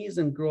companies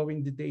and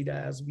growing the data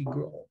as we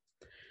grow.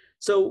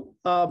 So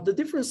the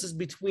differences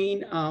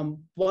between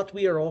what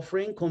we are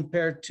offering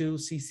compared to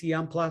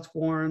CCM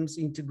platforms,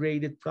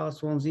 integrated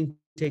platforms,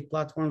 intake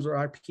platforms, or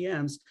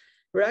RPMs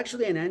We're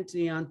actually an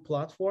end-to-end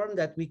platform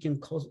that we can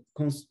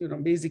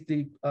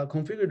basically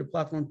configure the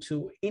platform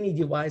to any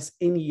device,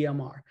 any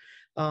EMR.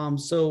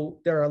 So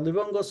there are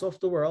Livongos of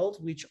the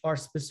world, which are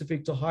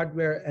specific to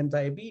hardware and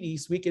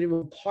diabetes. We can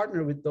even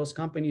partner with those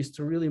companies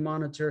to really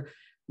monitor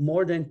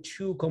more than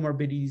 2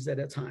 comorbidities at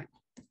a time.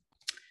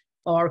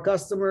 Our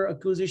customer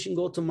acquisition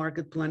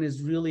go-to-market plan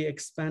is really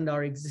expand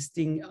our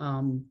existing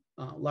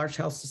large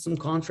health system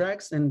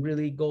contracts and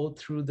really go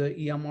through the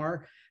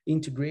EMR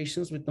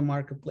integrations with the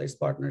marketplace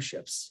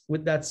partnerships.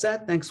 With that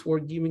said, thanks for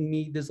giving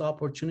me this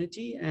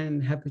opportunity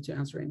and happy to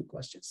answer any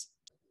questions.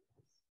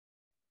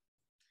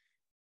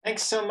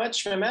 Thanks so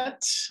much,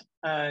 Mehmet.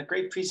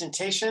 Great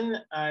presentation.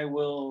 I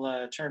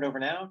will turn it over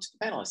now to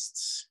the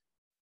panelists.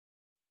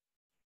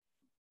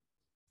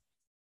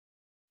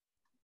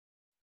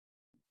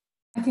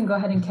 I can go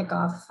ahead and kick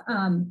off.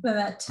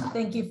 Mehmet,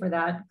 thank you for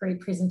that great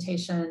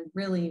presentation.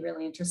 Really,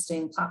 really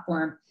interesting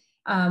platform.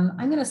 I'm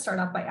going to start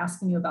off by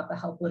asking you about the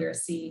health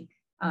literacy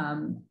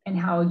and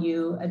how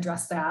you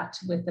address that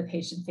with the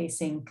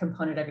patient-facing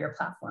component of your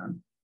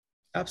platform.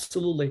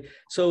 Absolutely.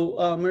 So,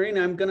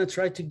 Marina, I'm going to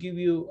try to give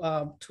you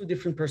 2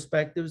 different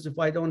perspectives. If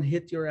I don't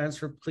hit your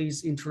answer,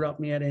 please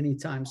interrupt me at any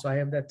time. So I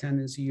have that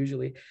tendency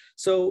usually.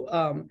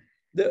 So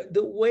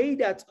the way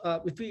that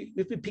if we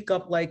pick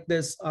up like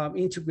this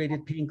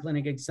integrated pain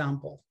clinic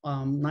example,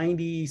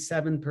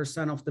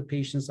 97% of the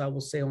patients, I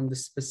will say on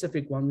this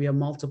specific one, we have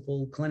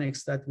multiple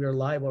clinics that we are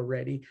live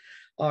already,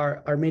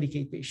 are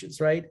Medicaid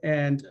patients, right?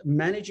 And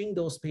managing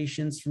those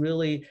patients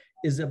really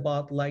is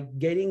about like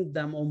getting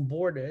them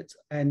onboarded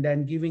and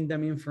then giving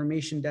them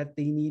information that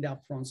they need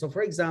upfront. So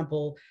for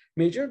example,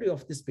 majority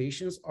of these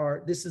patients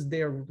this is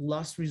their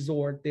last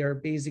resort. They're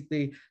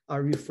basically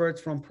referred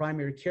from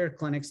primary care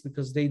clinics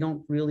because they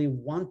don't really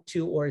want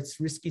to, or it's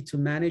risky to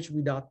manage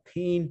without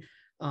pain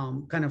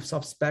kind of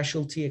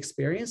subspecialty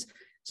experience.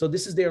 So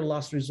this is their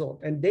last resort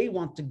and they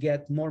want to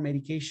get more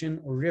medication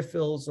or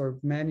refills or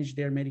manage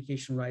their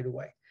medication right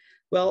away.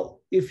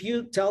 Well, if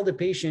you tell the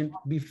patient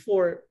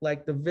before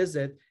like the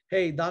visit,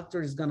 hey,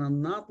 doctor is gonna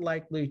not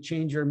likely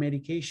change your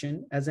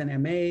medication as an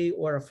MA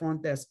or a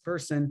front desk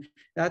person,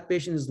 that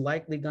patient is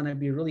likely gonna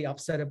be really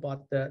upset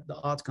about the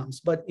outcomes.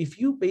 But if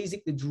you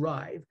basically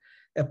drive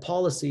a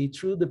policy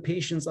through the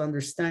patient's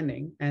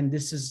understanding, and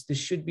this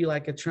should be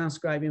like a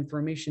transcribed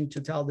information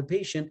to tell the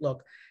patient,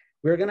 look,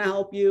 we're gonna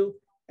help you,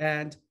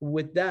 and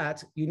with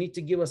that, you need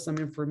to give us some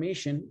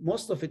information.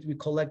 Most of it we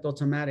collect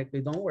automatically,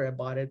 don't worry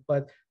about it,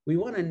 but we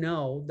wanna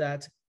know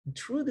that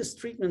through this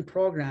treatment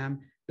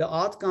program, the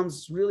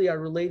outcomes really are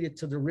related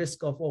to the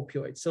risk of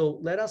opioids. So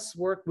let us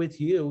work with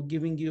you,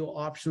 giving you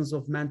options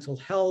of mental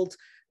health,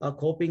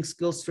 coping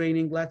skills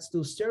training. Let's do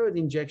steroid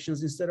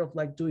injections instead of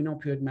like doing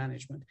opioid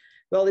management.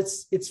 Well,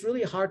 it's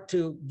really hard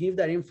to give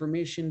that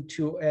information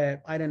to a,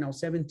 I don't know,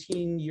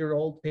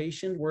 17-year-old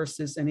patient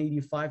versus an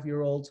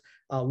 85-year-old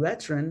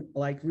veteran,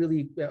 like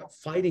really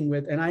fighting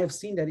with. And I have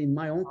seen that in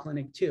my own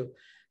clinic too.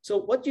 So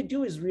what you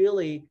do is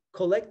really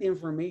collect the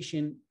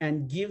information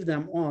and give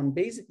them on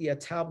basically a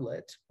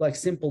tablet, like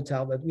simple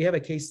tablet. We have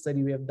a case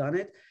study, we have done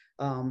it,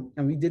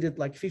 and we did it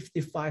like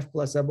 55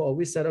 plus above.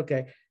 We said,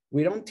 okay,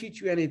 we don't teach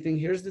you anything.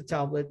 Here's the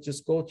tablet,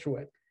 just go through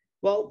it.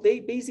 Well, they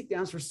basically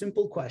answer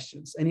simple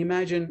questions. And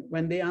imagine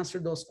when they answer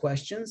those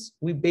questions,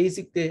 we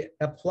basically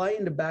apply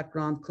in the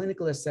background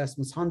clinical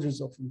assessments,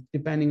 hundreds of them,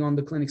 depending on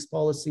the clinic's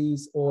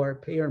policies or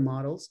payer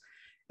models.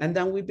 And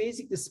then we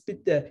basically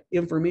spit the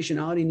information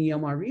out in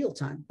EMR real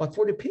time. But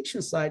for the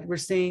patient side, we're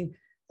saying,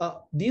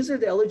 these are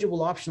the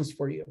eligible options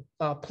for you.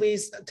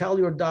 Please tell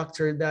your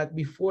doctor that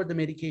before the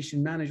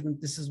medication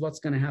management, this is what's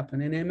going to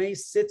happen. And MA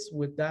sits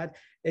with that,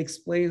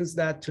 explains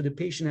that to the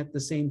patient at the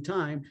same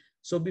time.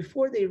 So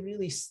before they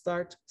really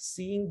start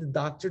seeing the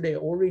doctor, they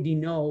already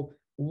know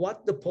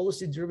what the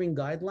policy-driven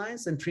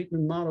guidelines and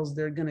treatment models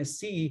they're going to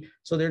see.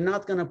 So they're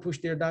not going to push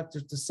their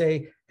doctor to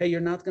say, hey,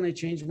 you're not going to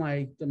change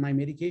my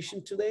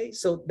medication today.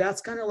 So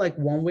that's kind of like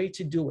one way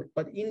to do it.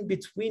 But in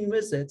between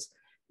visits,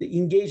 the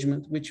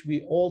engagement, which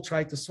we all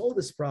try to solve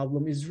this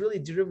problem, is really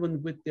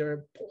driven with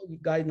their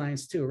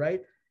guidelines too,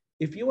 right?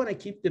 If you want to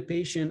keep the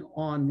patient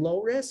on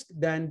low risk,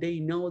 then they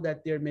know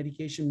that their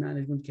medication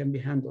management can be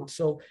handled.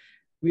 So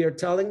we are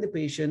telling the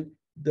patient,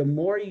 the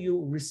more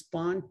you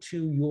respond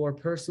to your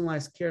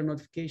personalized care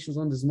notifications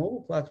on this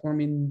mobile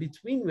platform in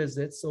between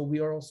visits, so we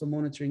are also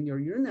monitoring your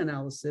urine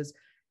analysis,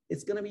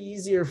 it's going to be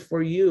easier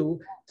for you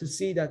to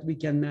see that we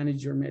can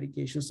manage your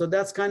medication. So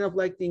that's kind of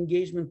like the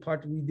engagement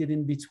part we did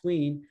in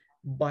between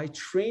by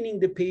training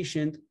the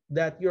patient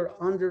that you're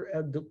under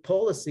the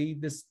policy,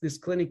 this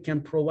clinic can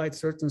provide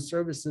certain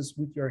services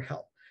with your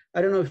help.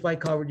 I don't know if I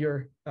covered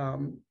your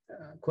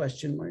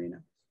question,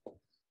 Marina.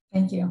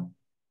 Thank you.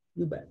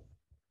 You bet.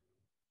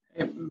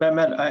 Hey,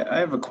 Mehmet, I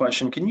have a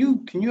question. Can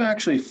you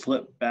actually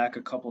flip back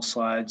a couple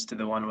slides to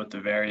the one with the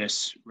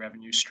various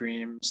revenue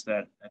streams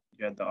that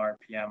you had the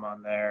RPM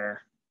on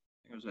there?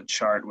 It was a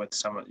chart with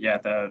some of, yeah,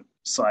 the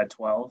slide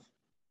 12.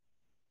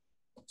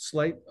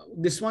 Slide,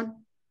 this one?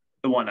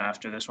 The one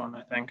after this one,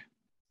 I think.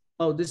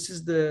 Oh, this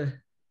is the...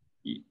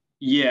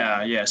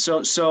 Yeah.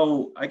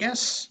 So I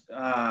guess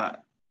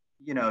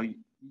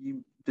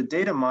the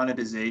data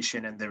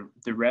monetization and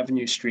the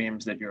revenue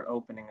streams that you're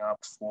opening up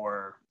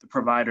for the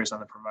providers on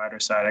the provider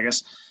side, I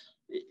guess,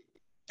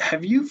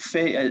 have you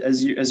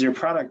as your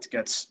product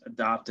gets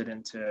adopted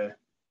into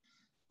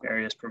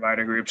various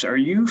provider groups, are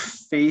you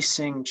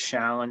facing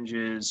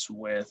challenges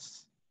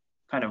with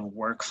kind of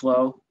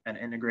workflow and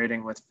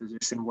integrating with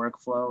physician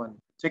workflow? And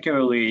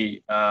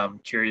particularly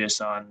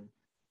curious on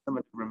some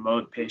of the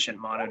remote patient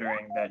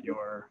monitoring that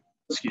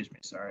excuse me,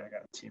 sorry, I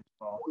got a team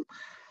call.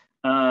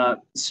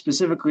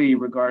 Specifically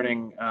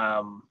regarding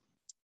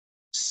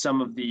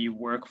some of the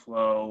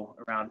workflow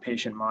around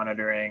patient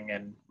monitoring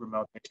and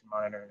remote patient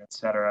monitoring, et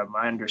cetera.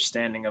 My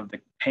understanding of the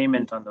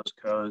payment on those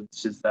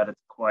codes is that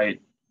it's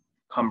quite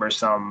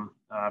cumbersome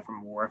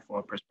from a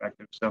workflow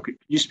perspective. So could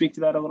you speak to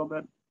that a little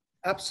bit?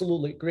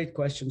 Absolutely, great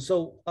question.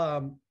 So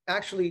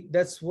actually,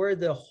 that's where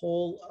the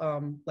whole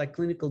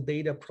clinical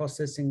data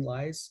processing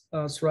lies,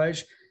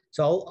 Suraj.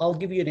 So I'll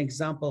give you an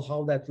example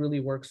how that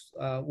really works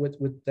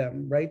with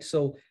them, right?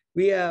 So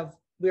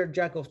we're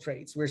jack of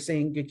trades. We're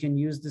saying you can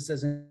use this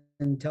as an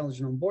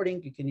intelligent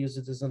onboarding, you can use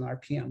it as an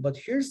RPM. But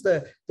here's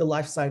the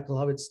life cycle,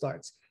 how it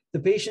starts. The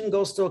patient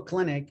goes to a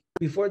clinic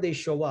before they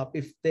show up.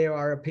 If they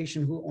are a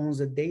patient who owns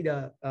a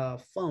data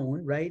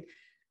phone, right?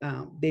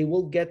 They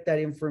will get that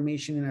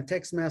information in a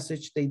text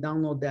message. They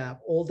download the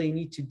app. All they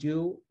need to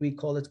do, we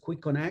call it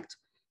Quick Connect.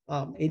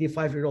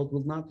 85-year-old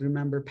will not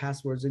remember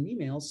passwords and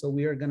emails. So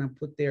we are going to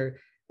put their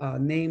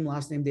name,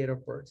 last name, date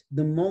of birth.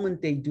 The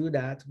moment they do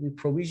that, we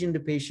provision the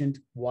patient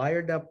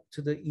wired up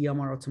to the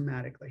EMR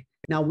automatically.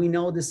 Now we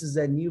know this is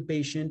a new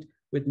patient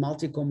with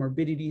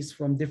multi-comorbidities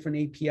from different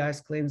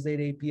APIs, claims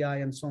data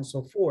API, and so on and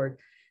so forth.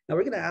 Now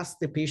we're going to ask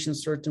the patient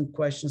certain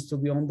questions to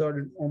be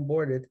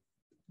onboarded.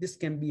 This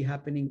can be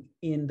happening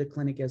in the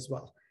clinic as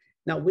well.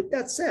 Now, with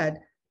that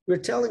said, we're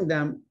telling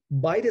them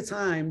by the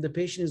time the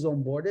patient is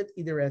onboarded,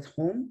 either at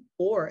home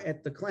or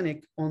at the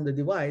clinic on the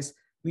device,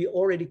 we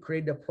already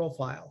create a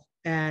profile.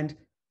 And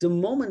the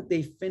moment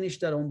they finish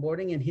that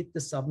onboarding and hit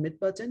the submit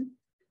button,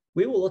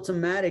 we will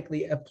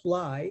automatically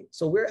apply.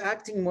 So we're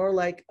acting more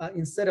like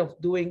instead of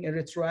doing a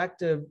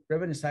retroactive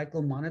revenue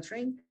cycle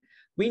monitoring,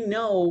 we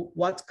know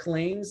what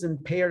claims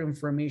and payer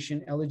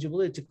information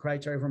eligibility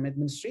criteria from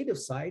administrative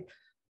side.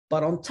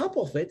 But on top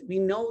of it, we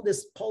know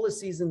this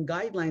policies and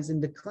guidelines in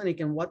the clinic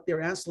and what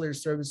their ancillary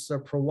services are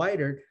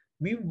provided.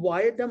 We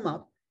wire them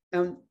up.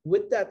 And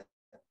with that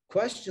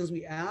questions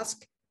we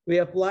ask, we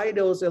apply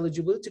those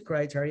eligibility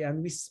criteria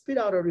and we spit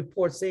out a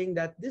report saying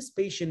that this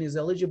patient is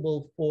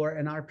eligible for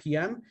an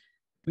RPM.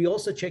 We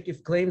also check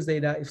if claims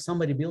data, if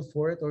somebody billed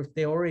for it or if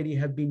they already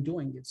have been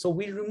doing it. So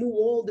we remove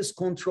all these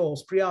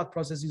controls, pre-auth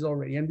processes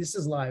already. And this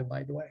is live,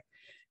 by the way.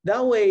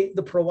 That way,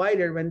 the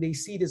provider, when they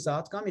see this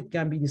outcome, it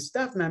can be the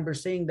staff member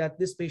saying that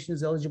this patient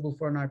is eligible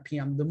for an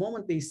RPM. The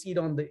moment they see it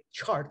on the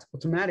chart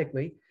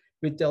automatically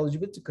with the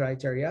eligibility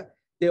criteria,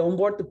 they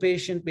onboard the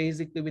patient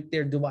basically with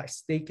their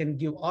device. They can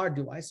give our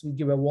device. We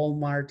give a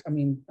Walgreens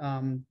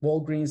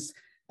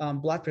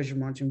blood pressure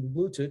monitoring with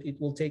Bluetooth. It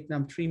will take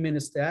them 3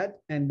 minutes to add.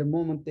 And the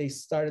moment they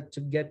started to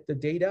get the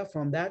data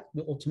from that,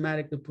 we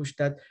automatically push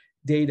that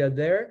data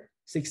there.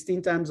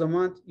 16 times a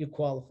month, you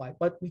qualify.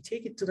 But we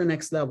take it to the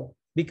next level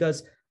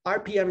because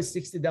RPM is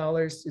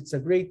 $60. It's a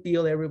great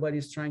deal.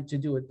 Everybody's trying to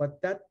do it,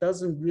 but that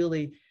doesn't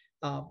really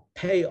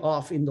pay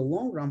off in the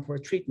long run for a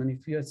treatment.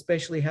 If you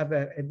especially have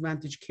an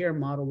advantage care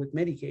model with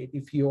Medicaid,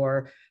 if you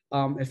are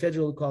a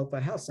federally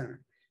qualified health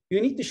center, you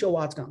need to show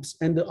outcomes,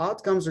 and the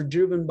outcomes are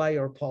driven by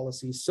your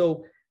policies.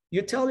 So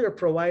you tell your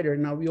provider,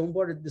 now we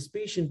onboarded this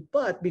patient,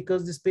 but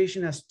because this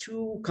patient has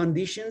 2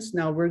 conditions,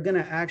 now we're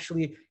going to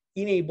actually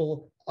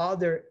enable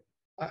other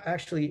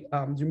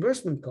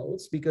reimbursement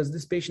codes because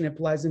this patient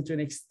applies into an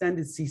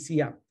extended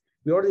CCM.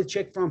 We already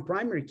checked from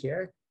primary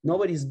care.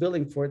 Nobody's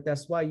billing for it.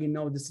 That's why you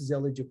know this is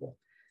eligible.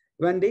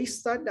 When they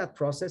start that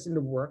process in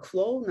the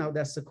workflow, now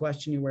that's the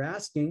question you were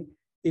asking.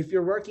 If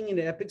you're working in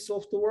the Epics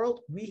of the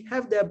world, we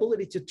have the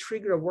ability to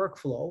trigger a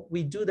workflow.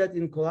 We do that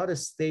in Colorado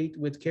State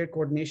with Care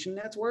Coordination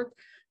Network.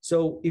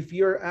 So if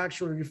you're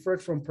actually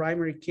referred from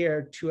primary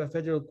care to a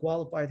federal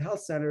qualified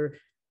health center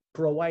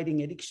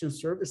providing addiction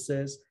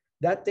services,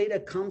 that data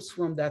comes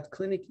from that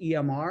clinic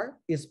EMR,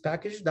 is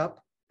packaged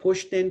up,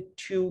 pushed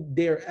into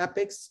their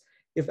Epics.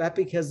 If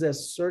Epic has a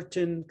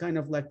certain kind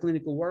of like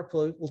clinical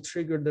workflow, it will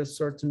trigger the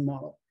certain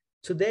model.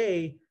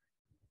 Today,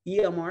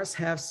 EMRs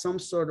have some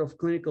sort of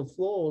clinical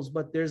flows,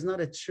 but there's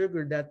not a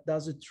trigger that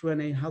does it through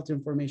a health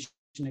information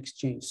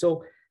exchange.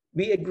 So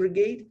we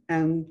aggregate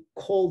and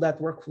call that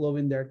workflow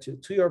in there too.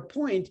 To your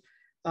point,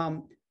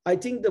 I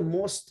think the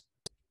most,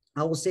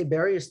 I will say,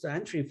 barriers to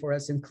entry for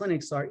us in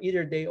clinics are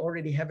either they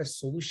already have a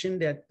solution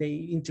that they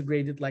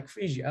integrated like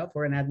Phreesia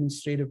for an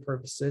administrative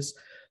purposes,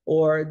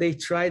 or they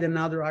tried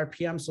another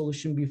RPM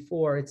solution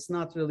before. It's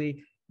not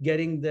really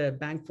getting the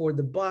bang for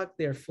the buck.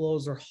 Their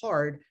flows are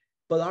hard,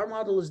 but our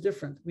model is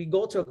different. We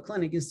go to a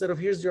clinic, instead of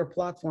here's your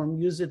platform,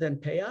 use it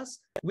and pay us,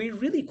 we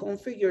really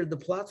configure the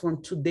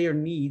platform to their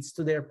needs,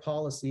 to their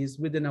policies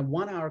within a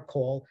 1-hour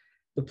call.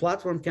 The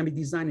platform can be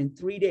designed in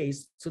 3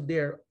 days to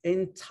their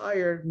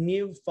entire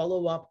new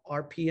follow-up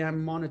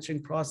RPM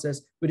monitoring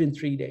process within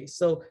 3 days.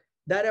 So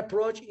that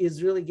approach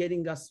is really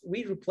getting us,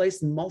 we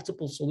replaced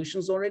multiple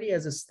solutions already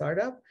as a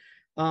startup,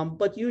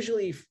 but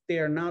usually if they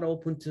are not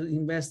open to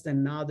invest in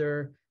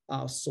another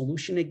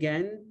solution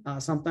again,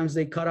 sometimes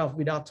they cut off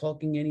without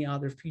talking any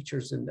other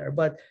features in there.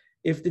 But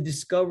if the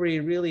discovery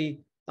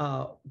really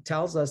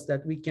tells us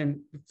that we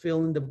can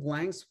fill in the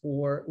blanks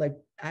for like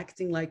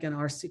acting like an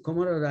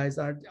commoditized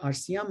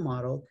RCM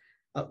model,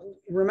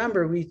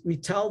 remember, we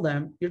tell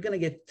them you're going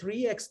to get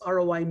 3x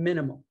ROI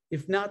minimum.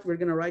 If not, we're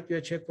going to write you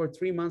a check for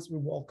 3 months, we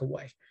walk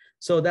away.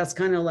 So that's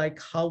kind of like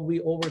how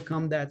we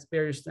overcome that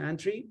barriers to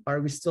entry. Are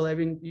we still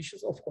having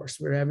issues? Of course,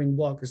 we're having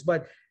blockers,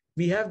 but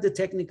we have the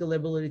technical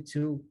ability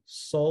to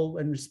solve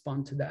and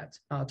respond to that,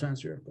 to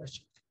answer your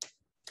question.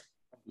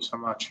 Thank you so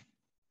much.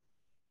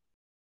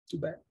 You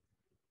bet.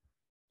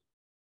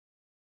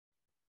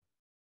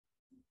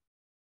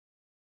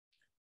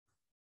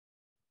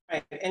 All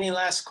right, any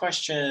last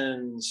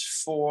questions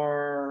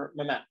for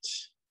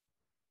Mehmet?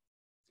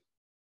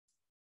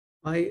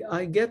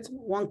 I get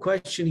one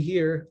question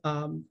here.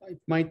 It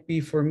might be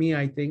for me,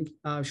 I think.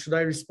 Should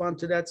I respond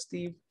to that,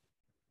 Steve?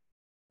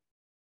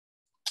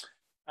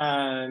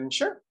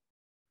 Sure.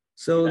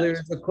 So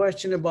there's a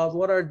question about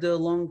what are the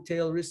long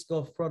tail risk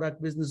of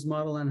product business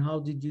model and how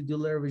did you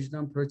leverage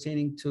them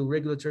pertaining to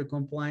regulatory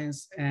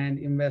compliance and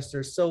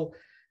investors? So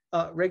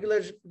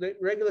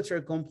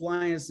regulatory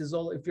compliance is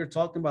all, if you're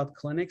talking about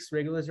clinics,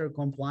 regulatory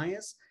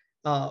compliance,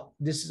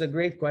 this is a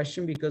great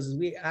question because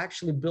we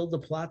actually build the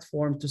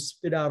platform to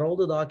spit out all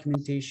the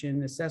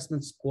documentation,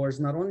 assessment scores,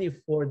 not only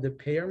for the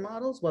payer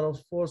models, but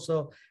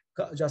also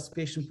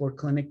justification for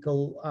clinical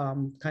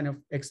kind of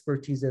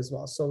expertise as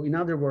well. So in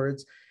other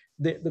words,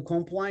 the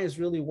compliance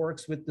really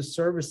works with the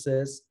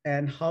services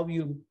and how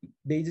you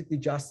basically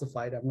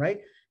justify them,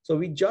 right? So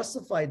we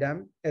justify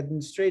them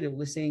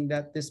administratively, saying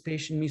that this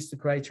patient meets the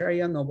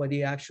criteria,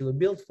 nobody actually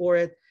billed for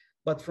it.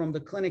 But from the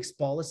clinic's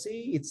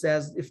policy, it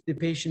says if the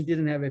patient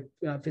didn't have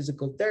a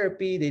physical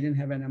therapy, they didn't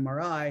have an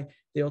MRI,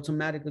 they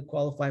automatically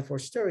qualify for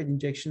steroid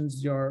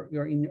injections, you're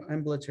in your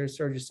ambulatory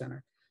surgery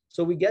center.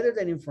 So we gather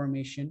that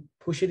information,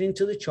 push it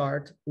into the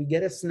chart, we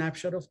get a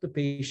snapshot of the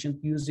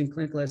patient using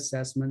clinical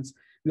assessments.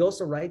 We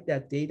also write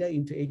that data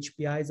into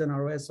HPIs and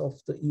ROS of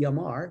the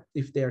EMR,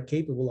 if they are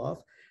capable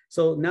of.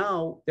 So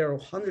now they're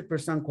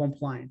 100%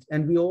 compliant,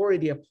 and we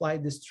already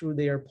applied this through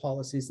their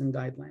policies and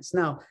guidelines.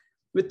 Now,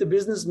 with the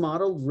business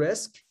model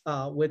risk,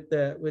 with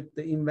the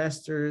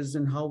investors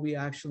and how we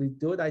actually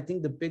do it, I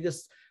think the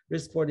biggest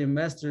risk for the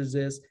investors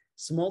is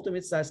small to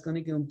mid-sized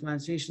clinical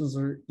implementations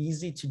are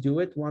easy to do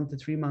it, 1 to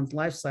 3 month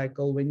life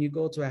cycle. When you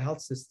go to a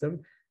health system,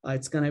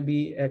 it's going to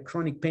be a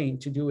chronic pain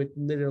to do it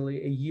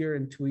literally a year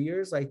and 2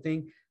 years. I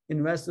think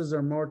investors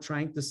are more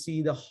trying to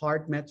see the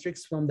hard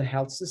metrics from the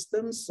health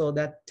systems. So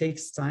that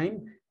takes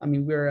time. I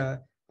mean, we're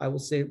I will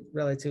say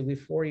relatively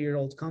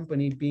 4-year-old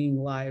company being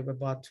live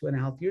about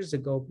 2.5 years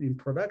ago in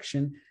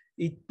production.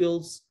 It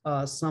builds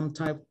some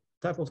type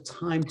of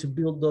time to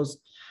build those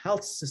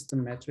health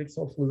system metrics.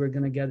 Hopefully we're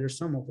going to gather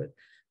some of it.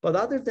 But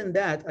other than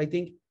that, I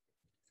think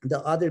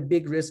the other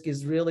big risk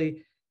is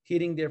really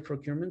hitting their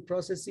procurement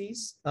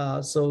processes.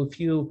 So if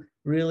you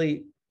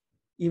really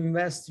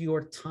invest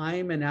your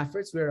time and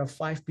efforts, we're a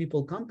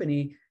 5-people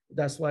company.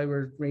 That's why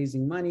we're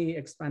raising money,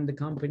 expand the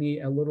company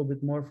a little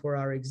bit more for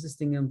our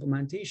existing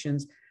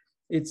implementations.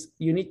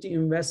 You need to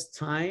invest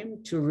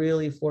time to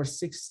really for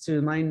 6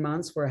 to 9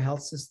 months for a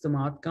health system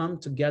outcome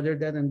to gather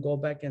that and go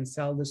back and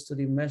sell this to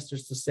the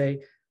investors to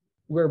say,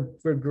 we're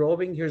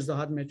growing, here's the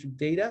hot metric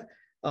data.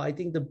 I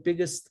think the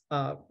biggest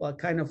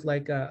kind of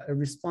like a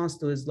response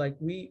to is like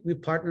we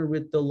partner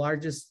with the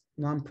largest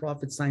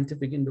nonprofit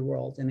scientific in the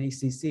world, an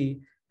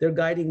ACC. They're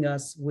guiding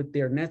us with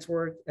their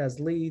network as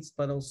leads,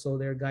 but also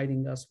they're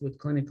guiding us with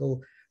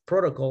clinical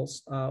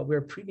protocols.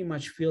 We're pretty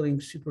much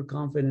feeling super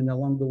confident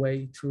along the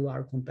way through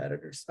our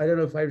competitors. I don't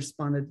know if I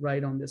responded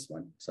right on this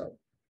one. So.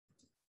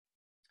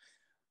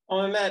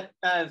 Well,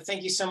 Mehmet,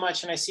 thank you so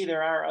much. And I see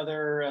there are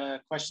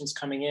other questions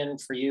coming in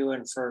for you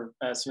and for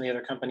some of the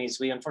other companies.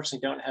 We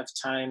unfortunately don't have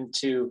time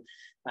to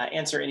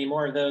answer any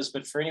more of those,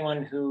 but for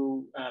anyone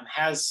who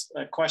has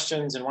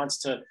questions and wants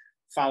to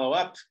follow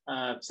up,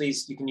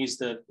 please, you can use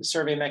the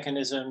survey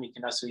mechanism. You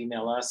can also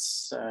email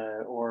us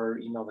or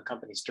email the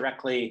companies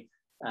directly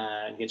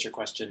and get your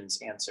questions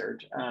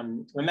answered.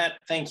 Mehmet,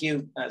 thank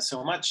you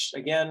so much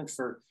again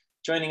for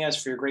joining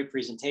us, for your great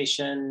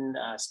presentation.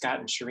 Scott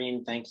and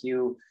Shireen, thank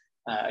you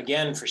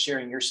again for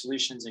sharing your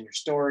solutions and your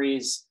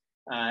stories.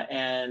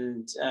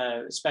 And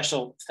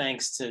special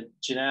thanks to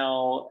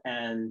Janelle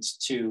and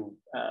to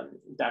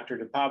Dr.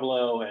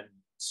 DePablo and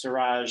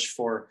Suraj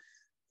for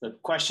the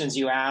questions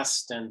you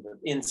asked and the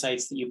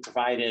insights that you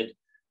provided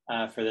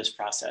for this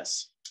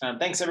process.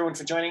 Thanks everyone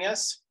for joining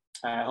us.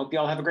 I hope you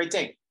all have a great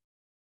day.